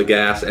off the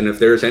gas. And if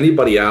there's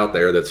anybody out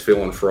there that's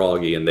feeling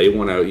froggy and they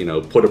want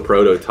to, put a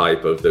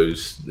prototype of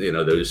those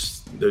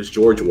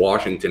George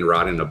Washington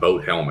riding a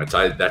boat helmets,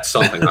 that's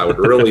something I would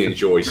really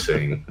enjoy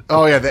seeing.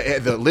 Oh yeah,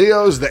 the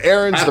Leos, the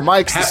Aarons, the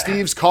Mikes, the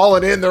Steves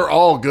calling in, they're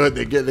all good.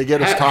 They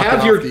get us talking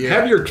off the air.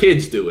 Have your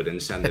kids do it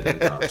and send it in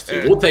to us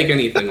too. We'll take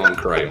anything on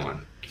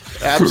crayon.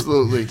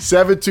 Absolutely.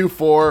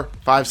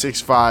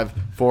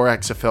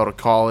 724-565-4XFL to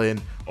call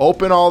in.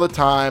 Open all the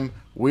time.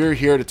 We're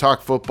here to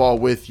talk football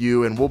with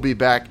you, and we'll be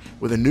back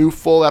with a new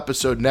full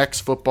episode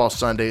next football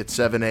Sunday at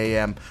 7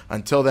 a.m.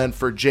 Until then,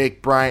 for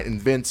Jake, Bryant, and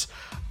Vince,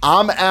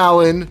 I'm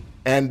Alan.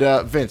 And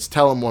Vince,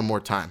 tell them one more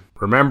time.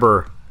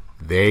 Remember,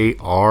 they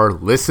are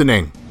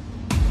listening.